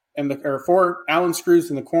or 4 Allen screws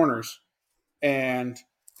in the corners, and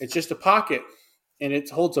it's just a pocket, and it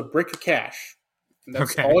holds a brick of cash, and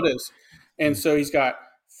that's Okay. all it is. And so he's got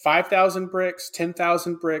 5,000 bricks,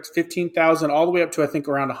 10,000 bricks, 15,000, all the way up to I think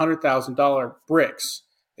around $100,000 bricks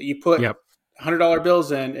that you put $100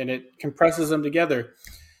 bills in, and it compresses them together.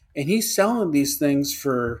 And he's selling these things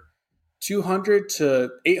for $200 to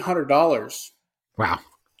 $800. Wow.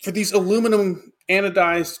 For these aluminum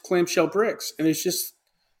anodized clamshell bricks, and it's just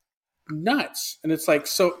nuts. And it's like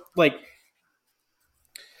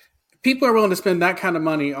people are willing to spend that kind of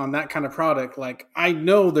money on that kind of product. Like I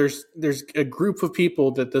know there's a group of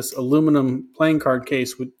people that this aluminum playing card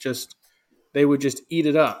case would just eat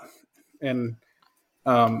it up, and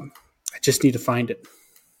I just need to find it.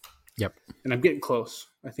 Yep. And I'm getting close.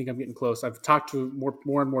 I think I'm getting close. I've talked to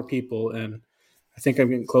more and more people, and I think I'm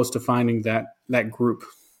getting close to finding that group.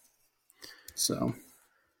 So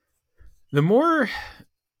The more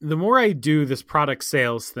the more I do this product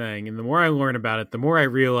sales thing and the more I learn about it, the more I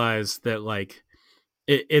realize that like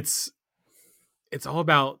it's all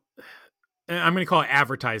about, I'm going to call it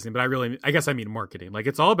advertising, but I guess I mean marketing. Like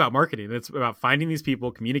it's all about marketing. It's about finding these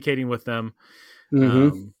people, communicating with them, mm-hmm.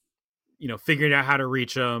 um, figuring out how to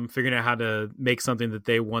reach them, figuring out how to make something that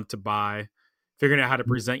they want to buy, figuring out how to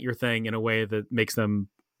present your thing in a way that makes them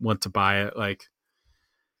want to buy it. Like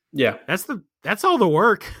Yeah, that's all the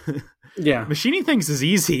work. yeah, Machining things is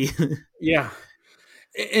easy. yeah.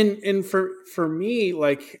 And for me,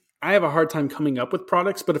 like I have a hard time coming up with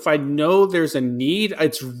products, but if I know there's a need,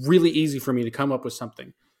 it's really easy for me to come up with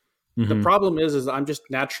something. The Mm-hmm. problem is I'm just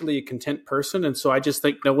naturally a content person, and so I just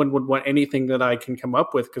think no one would want anything that I can come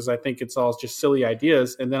up with because I think it's all just silly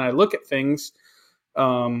ideas. And then I look at things,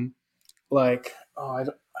 um, like I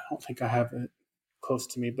don't think I have it close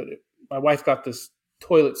to me, but my wife got this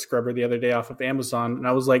toilet scrubber the other day off of Amazon, and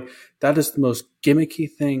I was like, that is the most gimmicky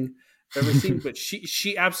thing I've ever seen. But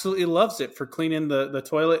she absolutely loves it for cleaning the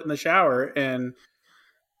toilet and the shower, and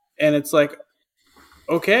it's like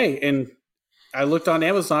okay. And I looked on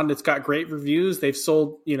Amazon; it's got great reviews. They've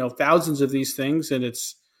sold thousands of these things, and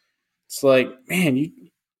it's like man,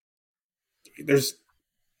 there's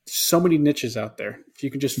so many niches out there. If you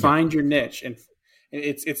can just Yeah. find your niche, and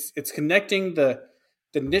it's connecting the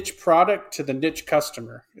niche product to the niche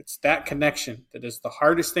customer. It's that connection that is the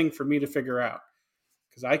hardest thing for me to figure out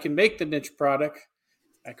because I can make the niche product,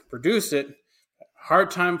 I can produce it.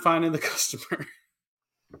 Hard time finding the customer.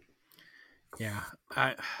 Yeah.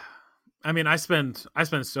 I mean, I spend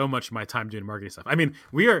so much of my time doing marketing stuff. I mean,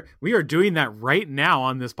 we are doing that right now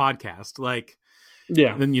on this podcast. Like,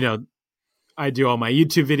 Yeah, then I do all my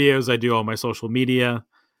YouTube videos, I do all my social media.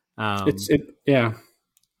 it's Um, it. Yeah,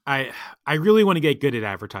 I I really want to get good at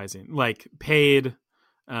advertising, like paid,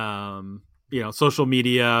 social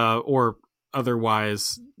media or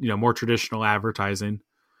otherwise, more traditional advertising.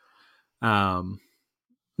 Um,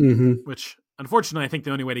 mm-hmm. which unfortunately, I think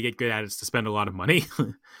the only way to get good at it is to spend a lot of money.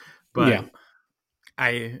 But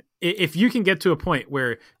Yeah, if you can get to a point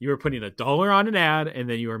where you are putting $1 on an ad and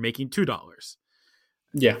then you are making $2,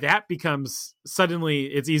 yeah, that becomes suddenly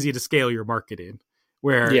it's easy to scale your marketing.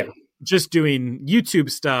 Where yeah. just doing YouTube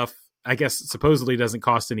stuff, I guess supposedly doesn't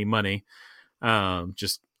cost any money,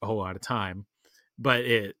 just a whole lot of time, but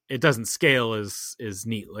it doesn't scale as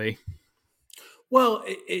neatly. Well,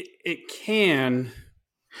 it can.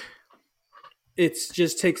 It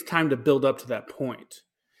just takes time to build up to that point.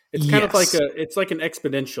 It's kind of like Yes, it's like an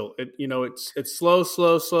exponential. It's slow,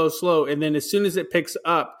 slow, slow, slow, and then as soon as it picks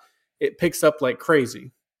up like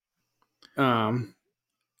crazy. Um,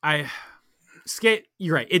 I scale.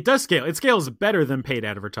 You're right. It does scale. It scales better than paid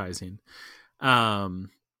advertising. Um,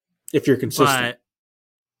 if you're consistent.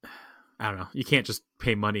 but I don't know. You can't just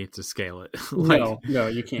pay money to scale it. Like, No, no,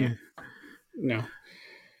 you yeah. can't. No,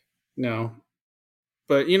 no.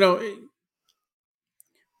 But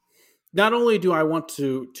not only do I want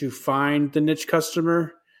to find the niche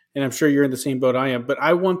customer, and I'm sure you're in the same boat I am, but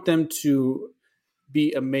I want them to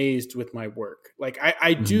be amazed with my work. Like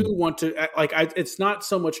I do Mhm. want to it's not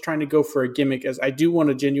so much trying to go for a gimmick as I do want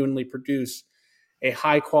to genuinely produce a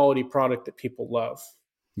high quality product that people love.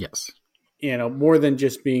 Yes. More than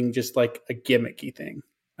just being just like a gimmicky thing.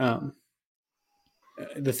 Um,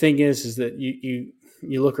 the thing is that you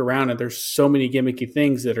look around and there's so many gimmicky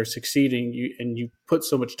things that are succeeding. You put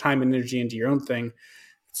so much time and energy into your own thing.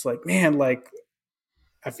 It's like man, like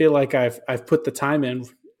I feel like I've put the time in.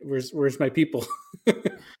 Where's my people?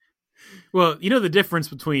 Well, you know the difference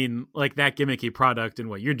between like that gimmicky product and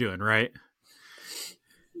what you're doing, right?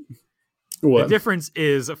 The What? difference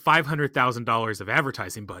is $500,000 of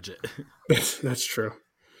advertising budget. That's true.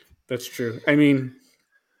 That's true. I mean,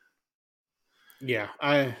 yeah,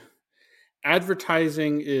 I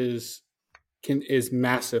advertising is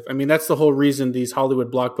massive. I mean, that's the whole reason these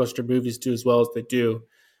Hollywood blockbuster movies do as well as they do,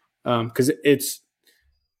 because it's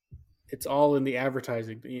all in the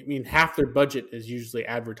advertising. I mean, half their budget is usually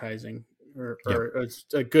advertising, Yep. or it's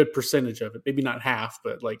a good percentage of it. Maybe not half,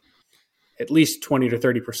 but like at least 20 to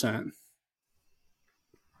 30%.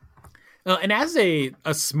 And as a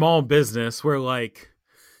small business where like,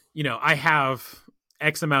 I have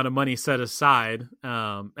X amount of money set aside.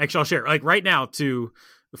 Actually, I'll share like right now to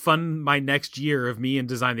fund my next year of me and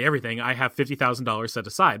design the everything. I have $50,000 set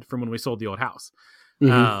aside from when we sold the old house.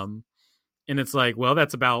 Mm-hmm. Um, and it's like, well,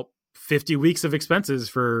 that's about 50 weeks of expenses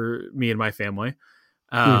for me and my family.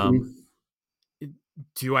 Um, Mm-hmm.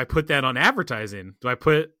 do I put that on advertising? Do I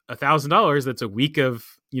put $1,000 that's a week of,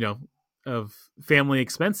 of family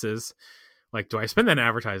expenses? Like, do I spend that in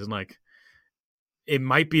advertising? Like, it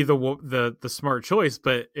might be the smart choice,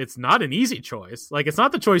 but it's not an easy choice. Like, it's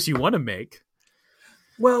not the choice you want to make.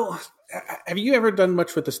 Well, have you ever done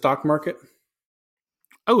much with the stock market?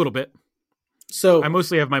 A little bit. So I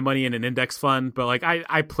mostly have my money in an index fund, but like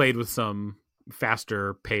I played with some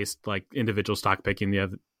faster paced like individual stock picking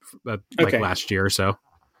last year or so.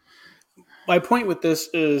 my point with this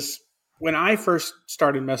is when I first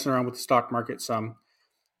started messing around with the stock market,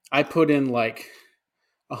 I put in like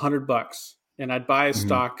 $100 and I'd buy a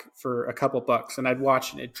stock for a couple bucks and I'd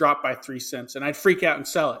watch it drop by 3 cents and I'd freak out and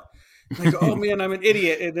sell it. Like, oh man, I'm an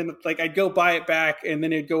idiot. And then like I'd go buy it back and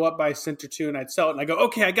then it'd go up by a cent or two and I'd sell it and I go,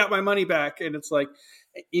 okay, I got my money back. And it's like,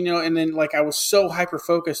 and then like I was so hyper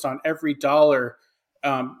focused on every dollar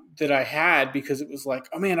that I had because it was like,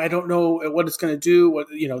 oh man, I don't know what it's going to do. What,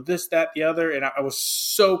 this, that, the other. And I was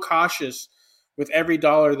so cautious with every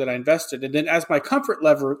dollar that I invested. And then as my comfort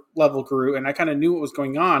level grew and I kind of knew what was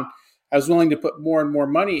going on, I was willing to put more and more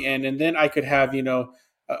money in. And then I could have,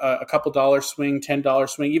 a couple dollars swing, $10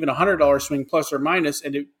 swing, even $100 swing plus or minus,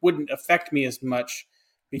 and it wouldn't affect me as much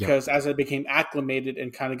because as I became acclimated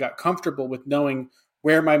and kind of got comfortable with knowing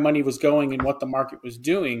where my money was going and what the market was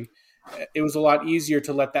doing, it was a lot easier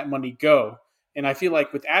to let that money go. And I feel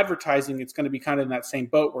like with advertising, it's going to be kind of in that same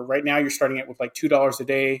boat where right now you're starting out with like $2 a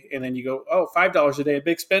day and then you go, oh, $5 a day, a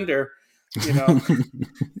big spender.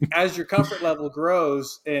 As your comfort level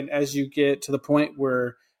grows and as you get to the point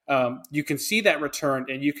where you can see that return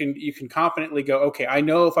and you can confidently go, okay, I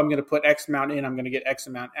know if I'm going to put X amount in, I'm going to get X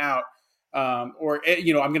amount out. I'm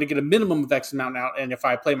going to get a minimum of X amount out. And if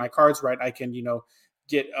I play my cards right, I can,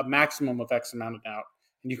 get a maximum of X amount out.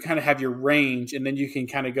 And you kind of have your range and then you can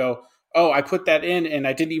kind of go, oh, I put that in and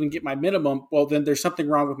I didn't even get my minimum. Well, then there's something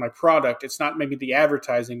wrong with my product. It's not maybe the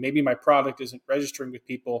advertising. Maybe my product isn't registering with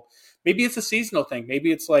people. Maybe it's a seasonal thing.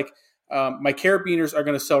 Maybe it's like, my carabiners are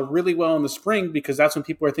going to sell really well in the spring because that's when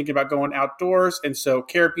people are thinking about going outdoors. And so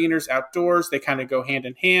carabiners outdoors, they kind of go hand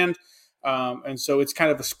in hand. And so it's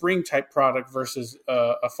kind of a spring type product versus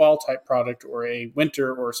a fall type product or a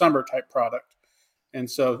winter or summer type product. And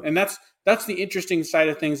that's the interesting side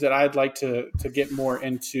of things that I'd like to get more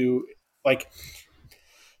into. Like,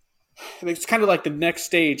 it's kind of like the next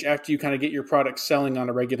stage after you kind of get your product selling on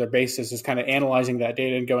a regular basis is kind of analyzing that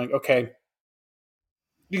data and going, okay,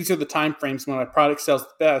 these are the time frames when my product sells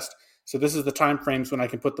the best. So this is the time frames when I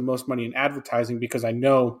can put the most money in advertising because I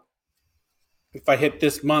know if I hit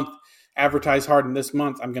this month, advertise hard in this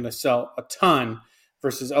month, I'm going to sell a ton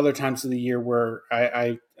versus other times of the year where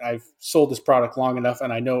I've sold this product long enough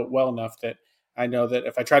and I know it well enough that I know that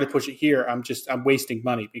if I try to push it here, I'm wasting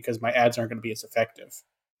money because my ads aren't going to be as effective.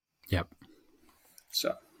 Yep.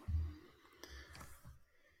 So.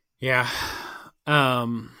 Yeah.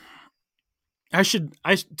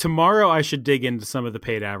 Tomorrow I should dig into some of the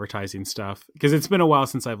paid advertising stuff because it's been a while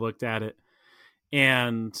since I've looked at it,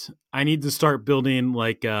 and I need to start building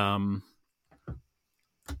like I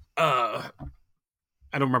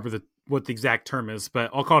don't remember what the exact term is, but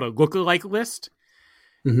I'll call it a lookalike list.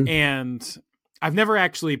 Mm-hmm. And I've never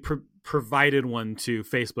actually provided one to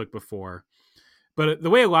Facebook before, but the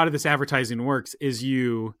way a lot of this advertising works is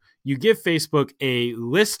you give Facebook a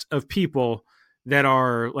list of people that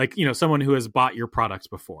are like, someone who has bought your products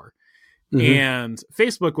before. Mm-hmm. And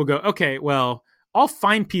Facebook will go, okay, well, I'll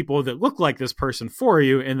find people that look like this person for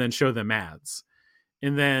you and then show them ads.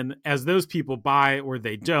 And then as those people buy or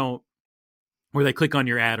they don't, or they click on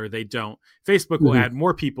your ad or they don't, Facebook will add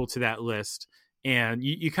more people to that list. And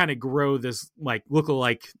you kind of grow this like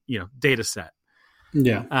lookalike, data set.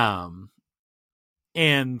 Yeah.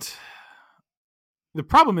 And the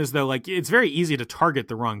problem is though, like it's very easy to target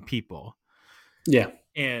the wrong people. Yeah.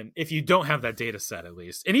 And if you don't have that data set, at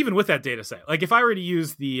least, and even with that data set, like if I were to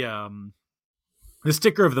use the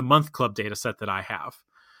sticker of the month club data set that I have,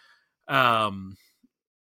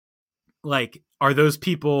 like, are those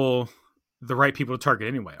people the right people to target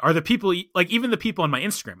anyway? Are the people like even the people on my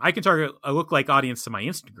Instagram? I can target a lookalike audience to my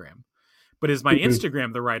Instagram, but is my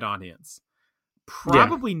Instagram the right audience?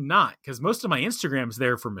 Probably not, because most of my Instagram's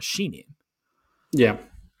there for machining. Yeah,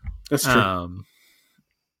 that's true.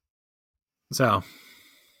 So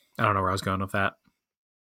I don't know where I was going with that,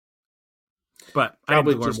 but I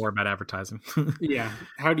need to learn more about advertising. Yeah.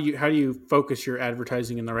 How do you focus your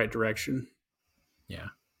advertising in the right direction? Yeah.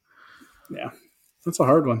 That's a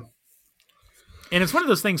hard one. And it's one of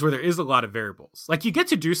those things where there is a lot of variables. Like you get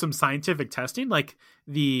to do some scientific testing. Like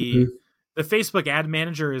the Facebook ad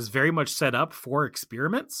manager is very much set up for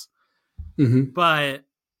experiments, but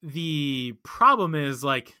the problem is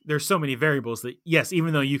like there's so many variables that yes,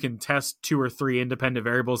 even though you can test 2 or 3 independent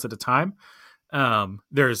variables at a time,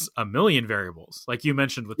 there's a million variables like you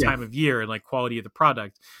mentioned with Yeah. time of year and like quality of the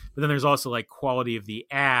product, but then there's also like quality of the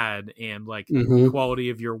ad and like Mm-hmm. quality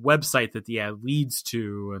of your website that the ad leads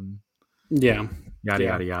to and Yeah. yada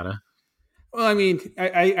Yeah. yada yada. Well, I mean,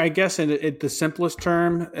 I guess in the simplest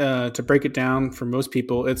term, to break it down for most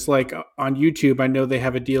people, it's like on YouTube. I know they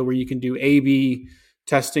have a deal where you can do A/B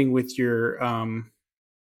testing with your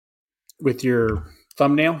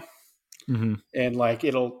thumbnail, Mm-hmm. and like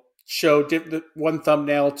it'll show one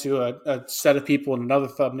thumbnail to a set of people and another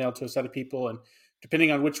thumbnail to a set of people, and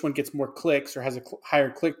depending on which one gets more clicks or has a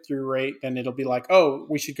higher click through rate, then it'll be like, oh,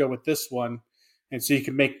 we should go with this one. And so you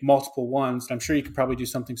can make multiple ones. I'm sure you could probably do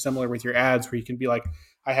something similar with your ads where you can be like,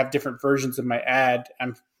 I have different versions of my ad.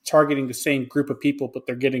 I'm targeting the same group of people, but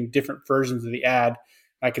they're getting different versions of the ad.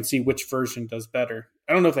 I can see which version does better.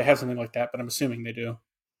 I don't know if they have something like that, but I'm assuming they do.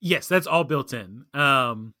 Yes, that's all built in.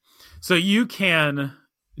 So you can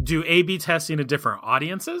do A/B testing to different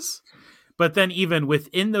audiences, but then even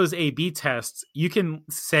within those A/B tests, you can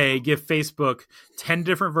say give Facebook 10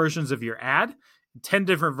 different versions of your ad, 10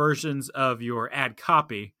 different versions of your ad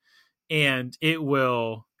copy, and it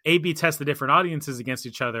will A/B test the different audiences against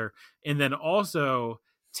each other, and then also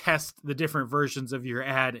test the different versions of your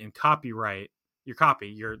ad and copyright your copy.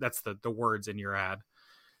 Your that's the words in your ad,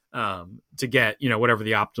 to get whatever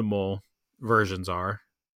the optimal versions are.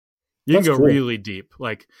 You can That's go cool. really deep.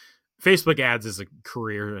 Like Facebook ads is a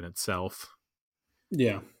career in itself.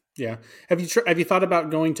 Yeah. Yeah. Have you thought about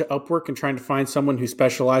going to Upwork and trying to find someone who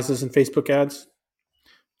specializes in Facebook ads?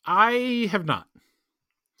 I have not.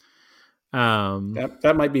 Um,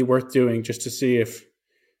 That might be worth doing just to see if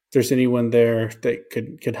there's anyone there that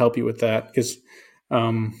could help you with that, because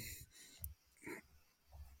um,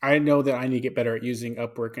 I know that I need to get better at using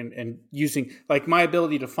Upwork and using like my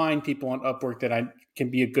ability to find people on Upwork that I can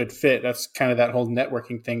be a good fit. That's kind of that whole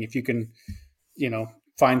networking thing. If you can, you know,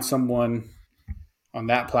 find someone on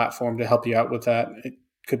that platform to help you out with that, it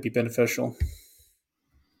could be beneficial.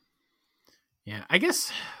 yeah, I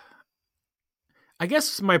guess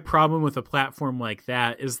my problem with a platform like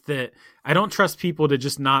that is that I don't trust people to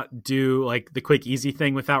just not do like the quick easy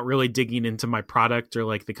thing without really digging into my product or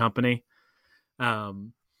like the company.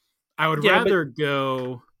 Um, I would Yeah, but rather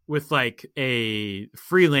go with like a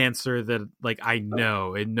freelancer that like I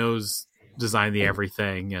know and knows design the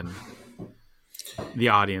everything and the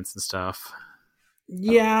audience and stuff.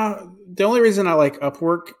 yeah, the only reason I like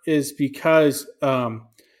Upwork is because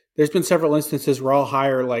there's been several instances where I'll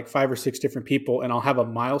hire like 5 or 6 different people, and I'll have a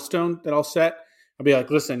milestone that I'll set. I'll be like,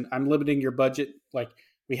 listen, I'm limiting your budget. Like,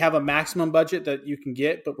 we have a maximum budget that you can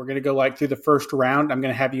get, but we're going to go like through the first round. I'm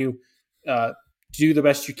going to have you uh, do the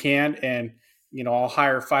best you can, and I'll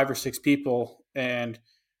hire 5 or 6 people, and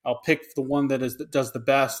I'll pick the one that does the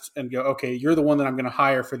best, and go, okay, you're the one that I'm going to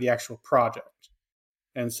hire for the actual project.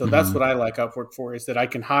 And so that's Mm-hmm. what I like Upwork for, is that I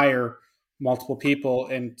can hire multiple people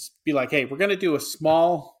and be like, hey, we're going to do a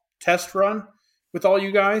small test run with all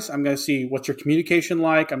you guys. I'm going to see what's your communication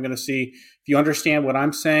like. I'm going to see if you understand what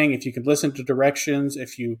I'm saying, if you can listen to directions,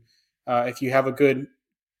 if you have a good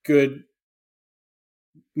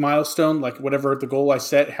milestone, like whatever the goal I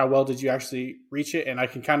set, how well did you actually reach it? And I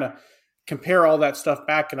can kind of compare all that stuff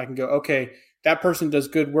back, and I can go, okay, that person does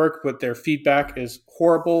good work, but their feedback is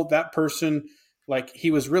horrible. That person, like,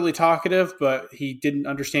 he was really talkative, but he didn't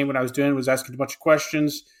understand what I was doing, was asking a bunch of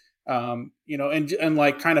questions. And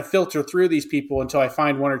like kind of filter through these people until I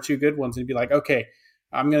find 1 or 2 good ones and be like, okay,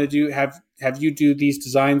 I'm going to have you do these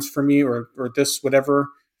designs for me, or this, whatever,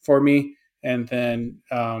 for me. And then,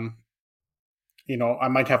 I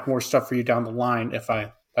might have more stuff for you down the line if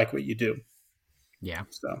I like what you do. Yeah.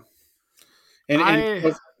 So, and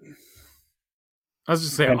I I was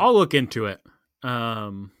just saying and I'll look into it.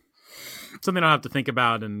 Something I'll have to think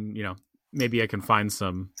about, and maybe I can find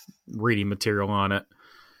some reading material on it.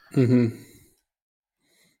 mm-hmm.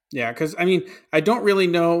 Yeah, because I mean, I don't really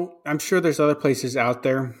know. I'm sure there's other places out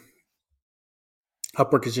there.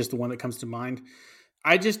 Upwork is just the one that comes to mind.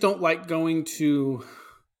 I just don't like going to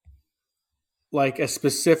like a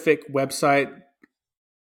specific website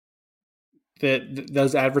that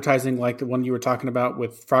does advertising, like the one you were talking about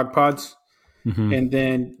with Frog Pods, Mm-hmm. and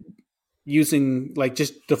then using like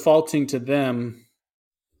just defaulting to them,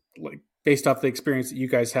 like based off the experience that you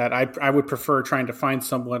guys had. I would prefer trying to find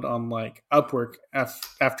someone on like Upwork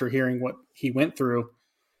after hearing what he went through,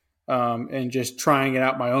 and just trying it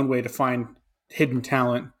out my own way to find hidden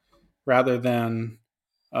talent, rather than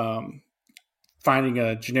um, finding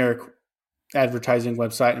a generic advertising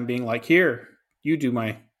website and being like, here, you do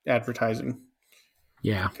my advertising.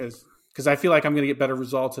 Yeah. because I feel like I'm going to get better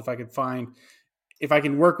results if I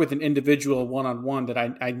can work with an individual one on one that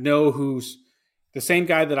I know who's the same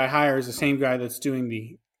guy that I hire is the same guy that's doing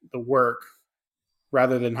the work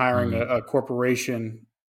rather than hiring Mhm. a corporation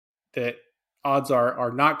that odds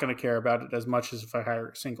are not going to care about it as much as if I hire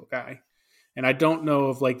a single guy. And I don't know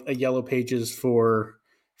of like a yellow pages for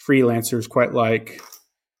freelancers quite like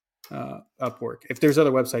Upwork. If there's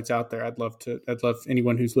other websites out there, I'd love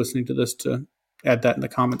anyone who's listening to this to add that in the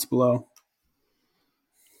comments below.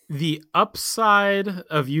 The upside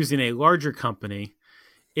of using a larger company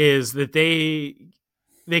is that they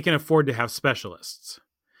can afford to have specialists.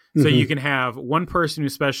 So you Mm-hmm. can have one person who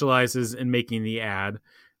specializes in making the ad,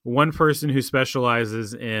 one person who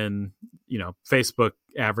specializes in, Facebook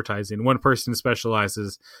advertising, one person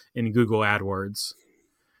specializes in Google AdWords.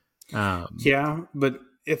 Yeah, but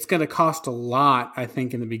it's going to cost a lot, I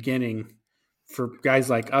think, in the beginning for guys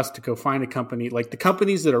like us to go find a company. Like the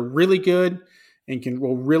companies that are really good and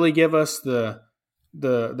will really give us the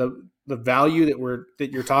value that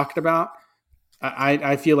you're talking about.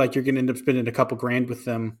 I feel like you're going to end up spending a couple grand with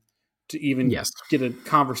them to even Yes. get a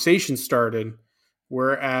conversation started.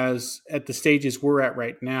 Whereas at the stages we're at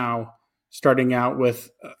right now, starting out with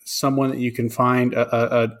someone that you can find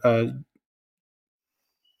a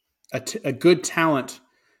good talent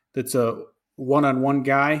that's a one-on-one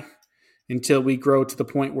guy until we grow to the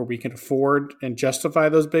point where we can afford and justify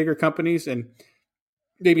those bigger companies. And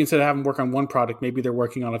maybe instead of having them work on one product, maybe they're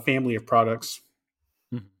working on a family of products.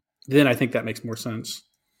 Mhm. Then I think that makes more sense.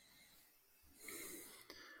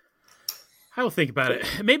 I will think about it.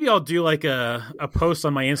 Maybe I'll do like a post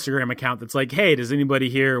on my Instagram account that's like, hey, does anybody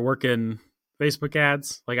here work in Facebook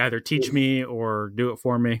ads? Like either teach me or do it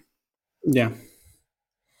for me. Yeah.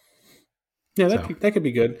 Yeah, So that could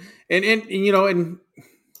be good. We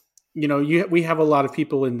have a lot of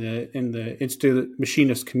people in the Institute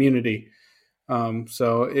machinist community.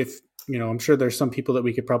 So if I'm sure there's some people that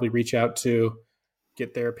we could probably reach out to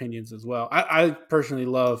get their opinions as well. I personally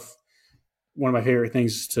love one of my favorite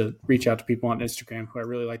things is to reach out to people on Instagram who I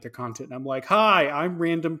really like their content. And I'm like, hi, I'm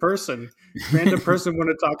random person. Random person want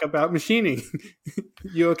to talk about machining.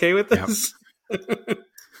 You okay with yeah. this?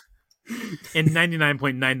 And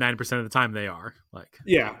 99.99% of the time they are. Like,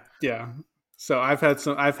 Yeah, yeah. So I've had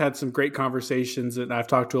some great conversations, and I've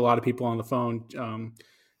talked to a lot of people on the phone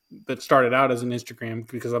that started out as an Instagram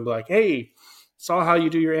because I'm like, hey, saw how you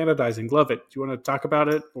do your anodizing, love it. Do you want to talk about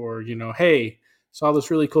it? Or hey, saw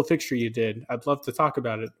this really cool fixture you did. I'd love to talk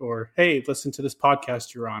about it. Or hey, listen to this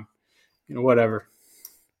podcast you're on. Whatever.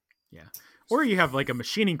 yeah. Or you have like a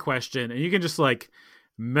machining question and you can just like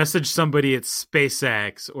message somebody at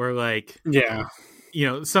SpaceX or like, Yeah,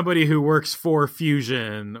 somebody who works for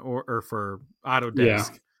Fusion or for yeah,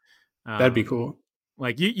 Autodesk. that'd be cool.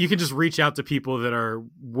 Like you can just reach out to people that are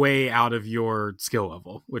way out of your skill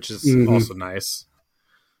level, which is Mm-hmm. also nice.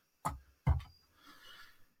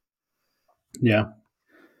 Yeah.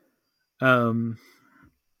 Um,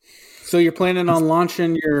 So you're planning on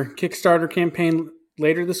launching your Kickstarter campaign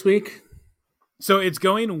later this week? so it's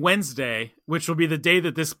going Wednesday, which will be the day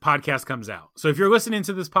that this podcast comes out. So if you're listening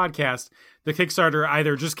to this podcast, the Kickstarter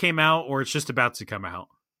either just came out or it's just about to come out.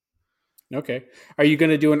 Okay. Are you going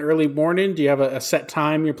to do an early morning? Do you have a set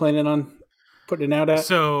time you're planning on putting it out at?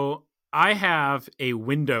 So I have a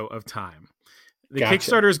window of time. The Gotcha.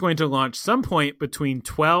 Kickstarter is going to launch some point between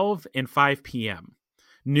 12 and 5 p.m.,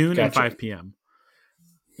 noon and Gotcha. 5 p.m.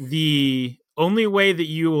 The only way that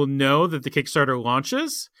you will know that the Kickstarter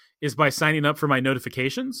launches is by signing up for my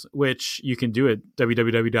notifications, which you can do at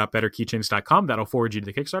www.betterkeychains.com. That'll forward you to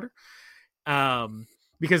the Kickstarter.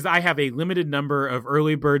 Because I have a limited number of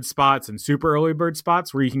early bird spots and super early bird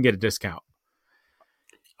spots where you can get a discount.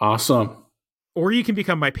 Awesome. Or you can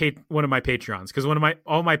become one of my Patreons, because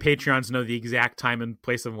all my Patreons know the exact time and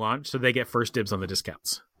place of launch, so they get first dibs on the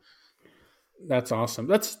discounts. That's awesome.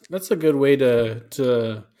 That's a good way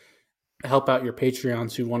to help out your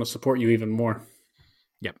Patreons who want to support you even more.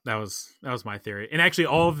 Yep, that was my theory. And actually,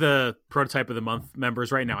 all of the Prototype of the Month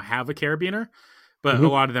members right now have a carabiner, but a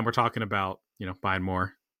lot of them were talking about buying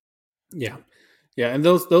more. Yeah, yeah, and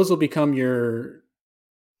those will become your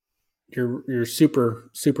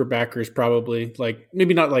super backers probably. Like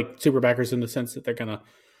maybe not like super backers in the sense that they're gonna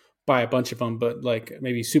buy a bunch of them, but like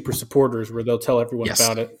maybe super supporters where they'll tell everyone Yes.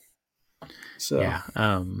 about it. So yeah.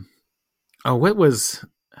 What was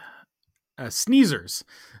sneezers?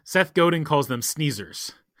 Seth Godin calls them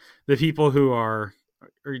sneezers. The people who are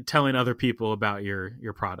telling other people about your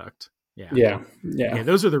product. Yeah.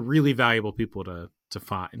 Those are the really valuable people to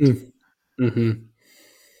find. Mm-hmm.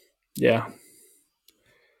 Yeah.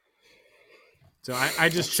 So I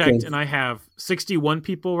just That's checked, good. and I have 61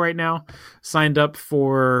 people right now signed up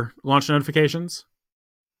for launch notifications.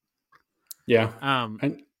 Yeah. Um,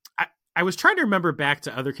 I, I was trying to remember back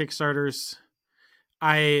to other Kickstarters.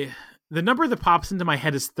 The number that pops into my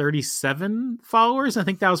head is 37 followers. I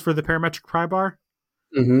think that was for the parametric pry bar.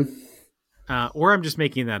 mm-hmm. Or I'm just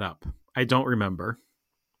making that up. I don't remember,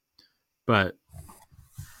 but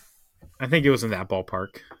I think it was in that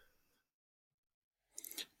ballpark.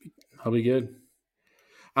 I'll be good.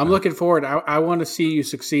 I'm So looking forward. I want to see you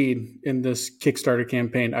succeed in this Kickstarter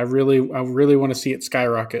campaign. I really want to see it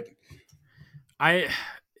skyrocket. I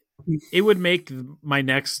it would make my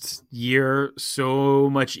next year so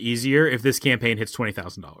much easier if this campaign hits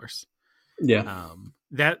 $20,000. Yeah.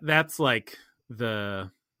 That's like the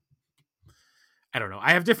I don't know.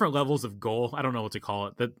 I have different levels of goal. I don't know what to call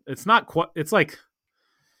it. That it's not quite. It's like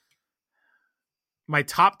my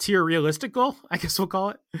top tier realistic goal, I guess we'll call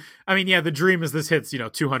it. I mean, yeah, the dream is this hits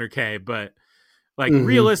 200K, but like Mm-hmm.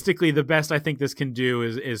 realistically, the best I think this can do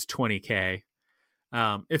is 20K.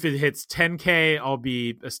 If it hits 10K, I'll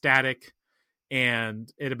be ecstatic, and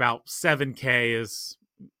at about 7K is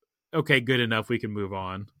okay, good enough. We can move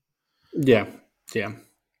on. Yeah. Yeah.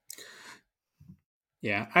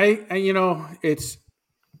 Yeah. It's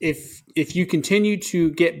if you continue to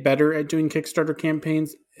get better at doing Kickstarter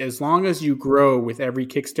campaigns, as long as you grow with every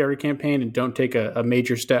Kickstarter campaign and don't take a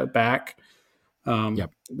major step back,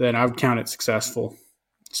 Yep. then I would count it successful.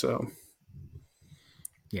 So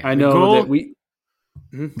Yeah. I The know that goal. we.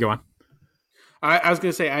 Mhm. Go on. I was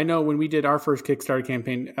going to say, I know when we did our first Kickstarter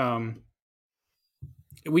campaign,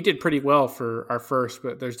 we did pretty well for our first,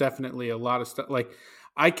 but there's definitely a lot of stuff. Like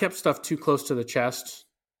I kept stuff too close to the chest.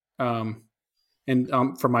 Um, and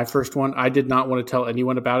for my first one, I did not want to tell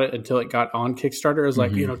anyone about it until it got on Kickstarter. I was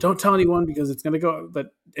like, Mm-hmm. don't tell anyone because it's going to go. But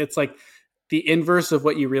it's like the inverse of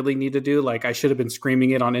what you really need to do. Like I should have been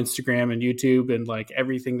screaming it on Instagram and YouTube and like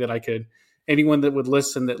everything that I could. Anyone that would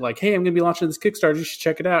listen that like, hey, I'm going to be launching this Kickstarter. You should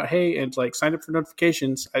check it out. Hey, and like sign up for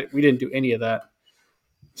notifications. We didn't do any of that.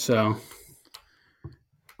 So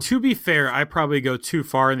To be fair, I probably go too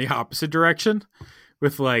far in the opposite direction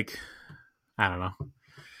with like, I don't know,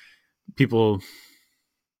 people.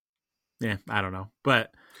 Yeah, I don't know,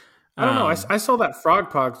 but I don't know. um, I saw that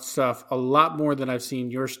Frogpog stuff a lot more than I've seen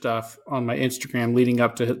your stuff on my Instagram leading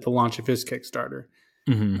up to the launch of his Kickstarter.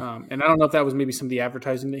 mhm. And I don't know if that was maybe some of the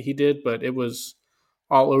advertising that he did, but it was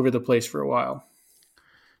all over the place for a while.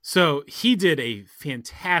 So he did a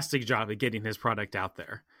fantastic job at getting his product out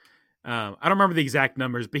there. I don't remember the exact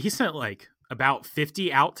numbers, but he sent like about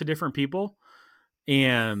 50 out to different people.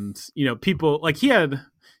 And, people like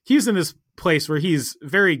he's in this place where he's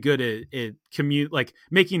very good at like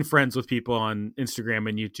making friends with people on Instagram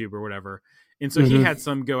and YouTube or whatever. And so he Mm-hmm. had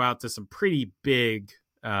some go out to some pretty big,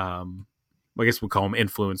 I guess we'll call them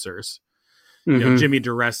influencers, Mm-hmm. Jimmy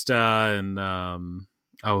DiResta and,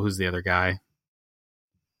 who's the other guy?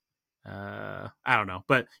 I don't know,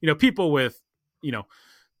 but people with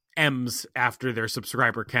M's after their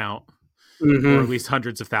subscriber count, or at Mm-hmm. least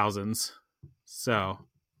hundreds of thousands. So,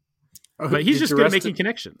 Oh, but he's just good at making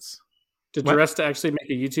connections. did What? DiResta actually make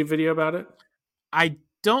a YouTube video about it? I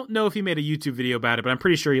don't know if he made a YouTube video about it, but I'm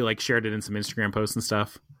pretty sure he like shared it in some Instagram posts and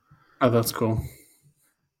stuff. Oh, that's cool.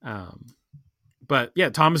 But yeah,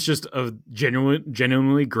 Tom is just a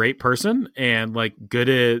genuinely great person and like good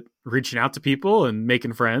at reaching out to people and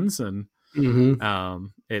making friends, and Mm-hmm.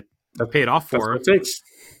 it paid off That's for what him. it takes.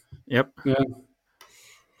 Yep. Yeah.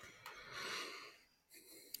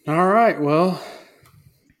 All right. Well,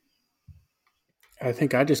 I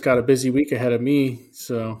think I just got a busy week ahead of me.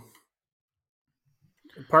 So,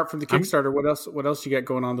 apart from the I'm Kickstarter, what else? What else you got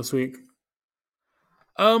going on this week?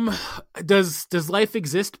 um does life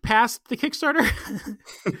exist past the Kickstarter?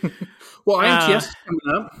 Well, uh INTS is coming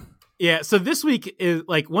up. yeah, so this week is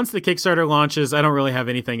like once the Kickstarter launches, I don't really have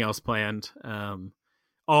anything else planned.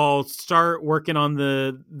 I'll start working on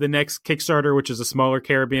the next Kickstarter, which is a smaller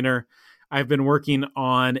carabiner. I've been working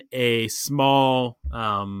on a small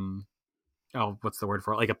what's the word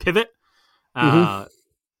for it? Like a pivot. Mm-hmm.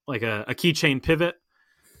 Like a keychain pivot,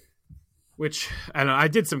 which I don't know. I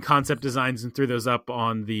did some concept designs and threw those up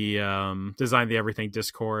on the Design the Everything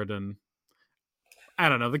Discord, and I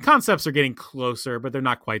don't know. The concepts are getting closer, but they're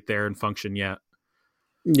not quite there in function yet.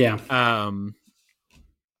 Yeah.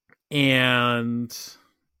 And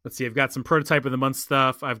let's see, I've got some prototype of the month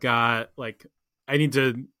stuff. I've got I need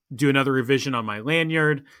to do another revision on my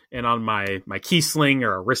lanyard and on my key sling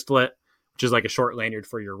or a wristlet, which is like a short lanyard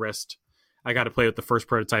for your wrist. I got to play with the first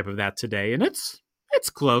prototype of that today, and it's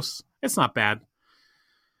close. It's not bad.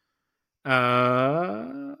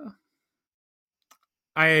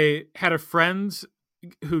 I had a friend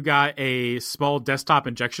who got a small desktop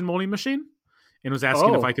injection molding machine and was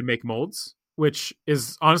asking if I Oh, could make molds, which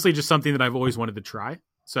is honestly just something that I've always wanted to try.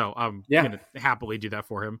 So I'm yeah. gonna happily do that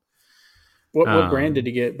for him. What brand did Um,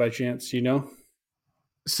 he get by chance? You know?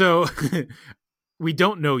 so we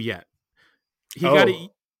don't know yet. He got it. Oh,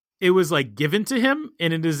 It was like given to him,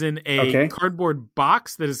 and it is in a okay. cardboard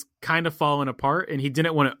box that is kind of fallen apart. And he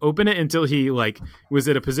didn't want to open it until he like was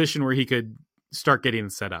at a position where he could start getting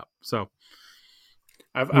set up. So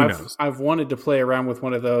I've who I've knows? I've wanted to play around with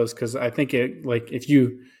one of those because I think it like if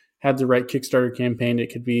you had the right Kickstarter campaign,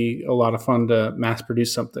 it could be a lot of fun to mass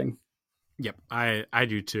produce something. Yep, I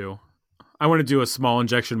do too. I want to do a small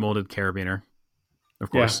injection molded carabiner, of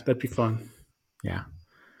Yeah, course. that'd be fun. Yeah.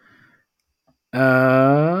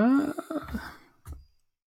 Uh.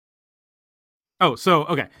 Oh, so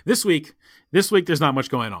okay. This week there's not much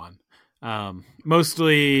going on.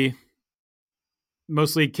 Mostly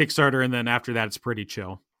Kickstarter, and then after that it's pretty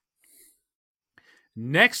chill.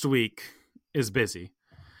 Next week is busy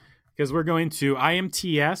because we're going to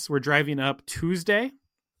IMTS. We're driving up Tuesday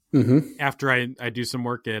Mm-hmm. after I do some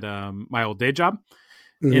work at my old day job.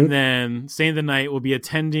 And Mm-hmm. then staying the night, we'll be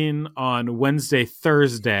attending on Wednesday,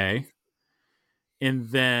 Thursday. And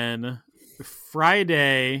then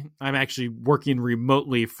Friday, I'm actually working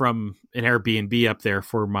remotely from an Airbnb up there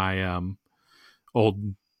for my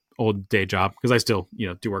old day job because I still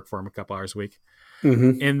do work for him a couple hours a week.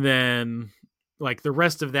 Mm-hmm. And then like the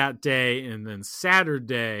rest of that day, and then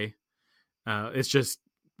Saturday, it's just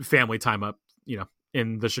family time up,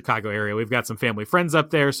 in the Chicago area. We've got some family friends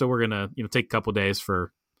up there, so we're gonna take a couple days to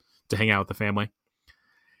hang out with the family.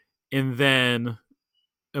 And then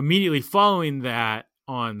immediately following that,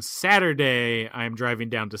 on Saturday, I'm driving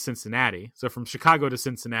down to Cincinnati. So from Chicago to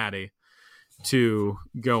Cincinnati to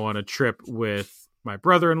go on a trip with my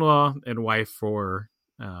brother-in-law and wife for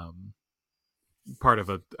part of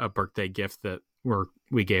a birthday gift that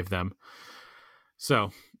we gave them.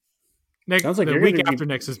 So Sounds like the you're going week to after be.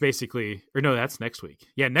 next is basically, or no, that's next week.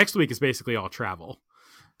 Yeah, next week is basically all travel.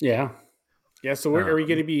 Yeah, yeah. So are we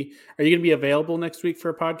going Um, to be? Are you going to be available next week for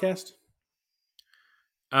a podcast?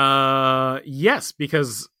 yes,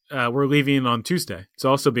 because we're leaving on Tuesday, so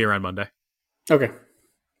I'll also be around Monday. Okay.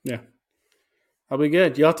 Yeah, I'll be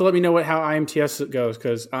good. You'll have to let me know how IMTS goes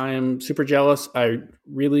because I am super jealous. I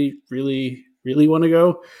really, really, really want to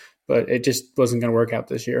go, but it just wasn't going to work out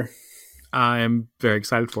this year. I'm very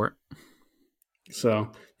excited for So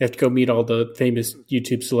you have to go meet all the famous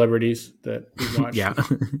YouTube celebrities that we it. watch, Yeah.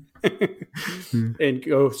 and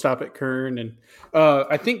go stop at Kern. And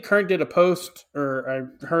I think Kern did a post, or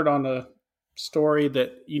I heard on a story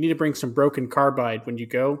that you need to bring some broken carbide when you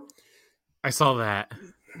go. I saw that.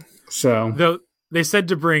 So Though they said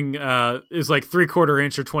to bring is like 3/4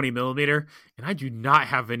 inch or 20 millimeter, and I do not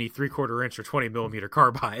have any 3/4 inch or 20 millimeter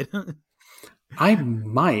carbide. I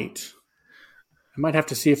might have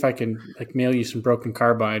to see if I can like mail you some broken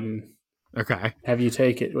carbide and Okay. have you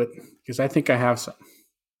take it with because I think I have some.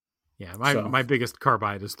 Yeah, my So, my biggest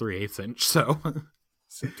carbide is 3/8 inch. So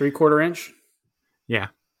 3/4 inch. yeah,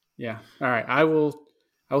 Yeah. All right. I will.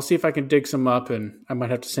 I will see if I can dig some up, and I might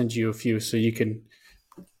have to send you a few so you can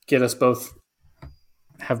get us both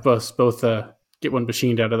have both get one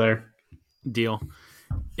machined out of there. deal.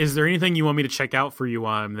 Is there anything you want me to check out for you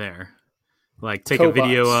while I'm there? Like take a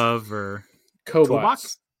video Cobots, of or cobots,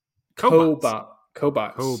 toolbox? Cobots.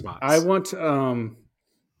 cobots. Cobots.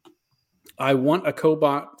 I want a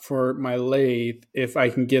cobot for my lathe if I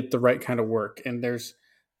can get the right kind of work. And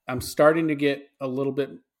I'm starting to get a little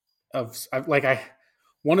bit of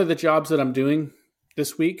one of the jobs that I'm doing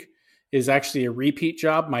this week is actually a repeat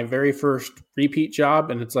job, my very first repeat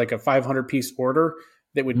job, and it's like a 500 piece order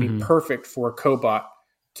that would be Mm-hmm. perfect for a cobot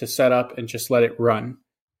to set up and just let it run.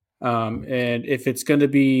 And if it's going to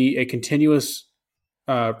be a continuous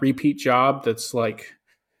repeat job that's like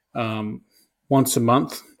once a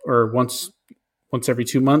month or once every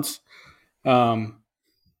 2 months, um,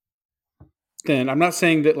 then I'm not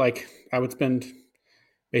saying that like I would spend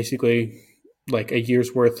basically like a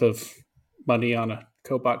year's worth of money on a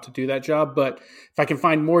cobot to do that job. But if I can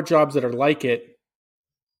find more jobs that are like it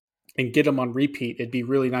and get them on repeat, it'd be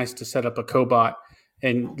really nice to set up a cobot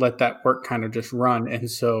and let that work kind of just run. And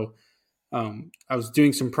so I was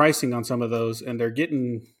doing some pricing on some of those, and they're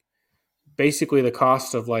getting basically the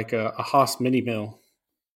cost of like a Haas mini mill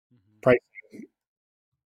price.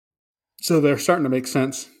 So they're starting to make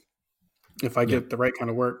sense if I Yep. get the right kind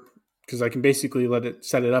of work because I can basically let it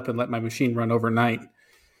set it up and let my machine run overnight,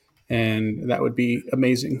 and that would be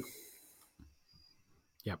amazing.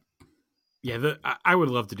 Yep. Yeah. I would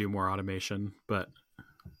love to do more automation, but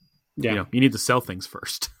Yeah. You need to sell things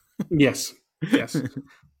first. Yes. Yes.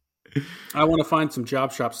 I want to find some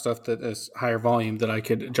job shop stuff that is higher volume that I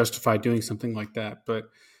could justify doing something like that. But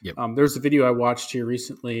Yep. there's a video I watched here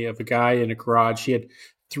recently of a guy in a garage. He had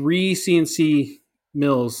 3 CNC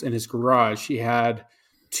mills in his garage. He had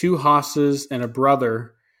 2 Haas's and a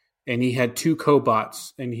brother, and he had 2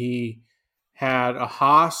 cobots. And he had a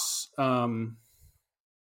Haas,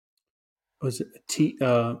 was it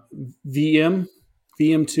a VM,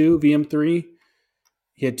 VM2, VM3?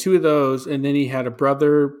 He had 2 of those, and then he had a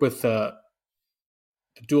brother with a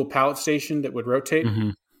dual pallet station that would rotate. Mm-hmm.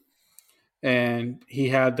 And he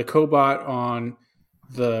had the cobot on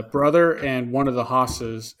the brother and one of the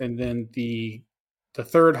Haas's, and then the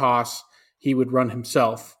third Haas he would run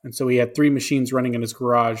himself. And so he had 3 machines running in his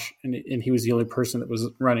garage, and he was the only person that was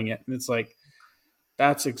running it. And it's like,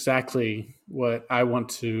 that's exactly what I want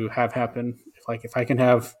to have happen. If I can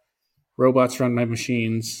have robots run my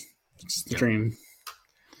machines, it's the dream.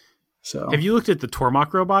 So, have you looked at the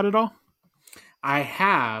Tormach robot at all? I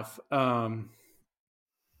have. Have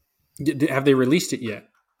they released it yet?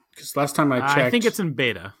 Because last time I checked, I think it's in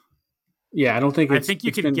beta. Yeah, I don't think. I think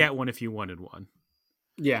you could get one if you wanted one.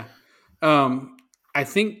 Yeah, I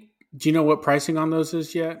think. Do you know what pricing on those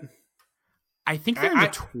is yet? I think they're in the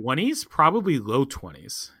 20s, probably low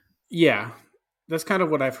 20s. Yeah, that's kind of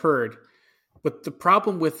what I've heard. But the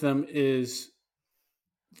problem with them is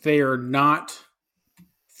they are not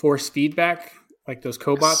force feedback like those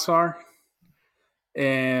cobots are.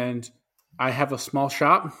 And I have a small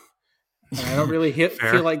shop, and I don't really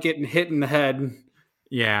feel like getting hit in the head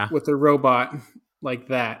with a robot like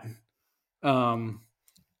that.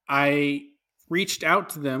 I reached out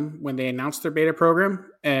to them when they announced their beta program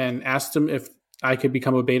and asked them if I could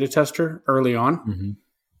become a beta tester early on.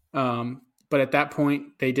 Mm-hmm. But at that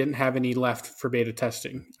point, they didn't have any left for beta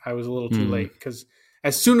testing. I was a little too late because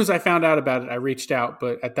as soon as I found out about it, I reached out.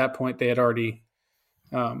 But at that point, they had already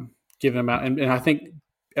given them out. And I think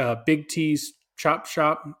Big T's Chop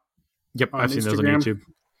Shop. Yep, I've seen those on YouTube.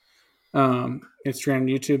 Instagram and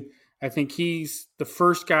YouTube. I think he's the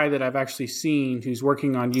first guy that I've actually seen who's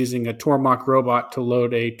working on using a Tormach robot to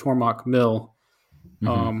load a Tormach mill.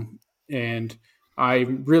 Mm-hmm. And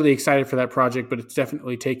I'm really excited for that project, but it's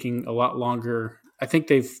definitely taking a lot longer. I think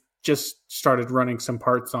they've just started running some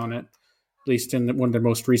parts on it, at least in one of their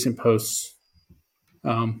most recent posts.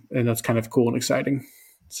 And that's kind of cool and exciting.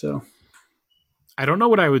 So I don't know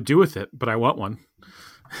what I would do with it, but I want one.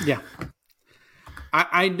 Yeah.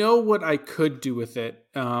 I know what I could do with it.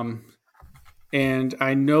 And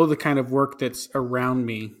I know the kind of work that's around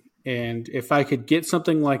me. And if I could get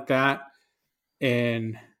something like that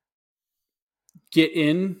and get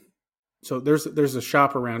in, so there's a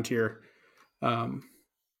shop around here.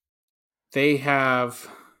 They have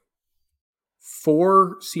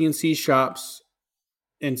 4 CNC shops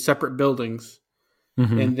in separate buildings.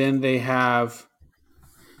 Mm-hmm. And then they have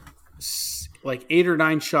like 8 or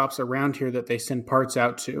 9 shops around here that they send parts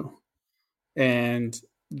out to. And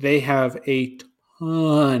they have a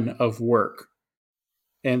ton of work.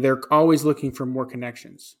 And they're always looking for more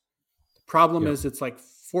connections. The problem is it's like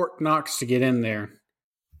Fort Knox to get in there.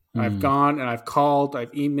 I've gone and I've called,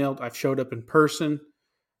 I've emailed, I've showed up in person,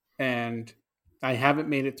 and I haven't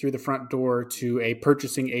made it through the front door to a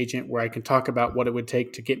purchasing agent where I can talk about what it would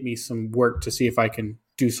take to get me some work to see if I can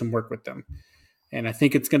do some work with them. And I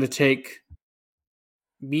think it's going to take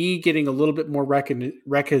me getting a little bit more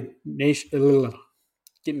recognition,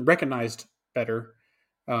 getting recognized better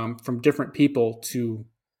from different people to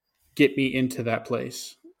get me into that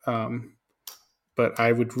place. But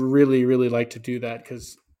I would really, really like to do that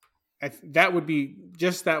because that would be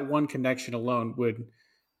just that one connection alone would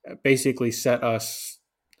basically set us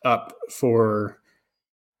up for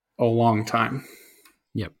a long time.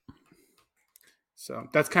 Yep. So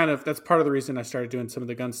that's part of the reason I started doing some of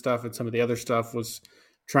the gun stuff, and some of the other stuff was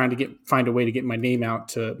trying to find a way to get my name out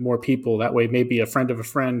to more people. That way, maybe a friend of a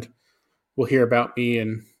friend will hear about me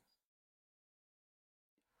and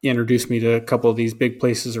introduce me to a couple of these big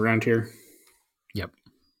places around here. Yep.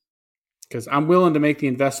 Because I'm willing to make the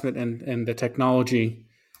investment in the technology,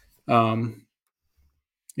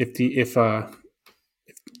 if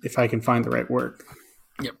I can find the right work.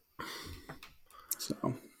 Yep.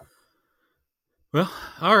 So. Well,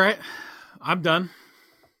 all right. I'm done.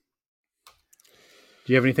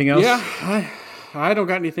 Do you have anything else? Yeah, I don't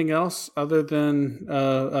got anything else other than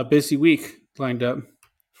a busy week lined up.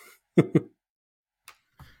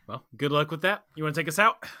 Well, good luck with that. You want to take us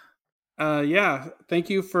out? Yeah. Thank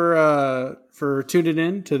you for tuning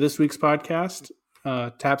in to this week's podcast,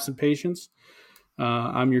 Taps and Patience.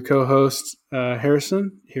 I'm your co-host,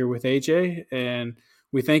 Harrison, here with AJ, and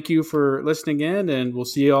We thank you for listening in, and we'll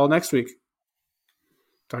see you all next week.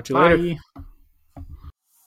 Talk to you later. Bye.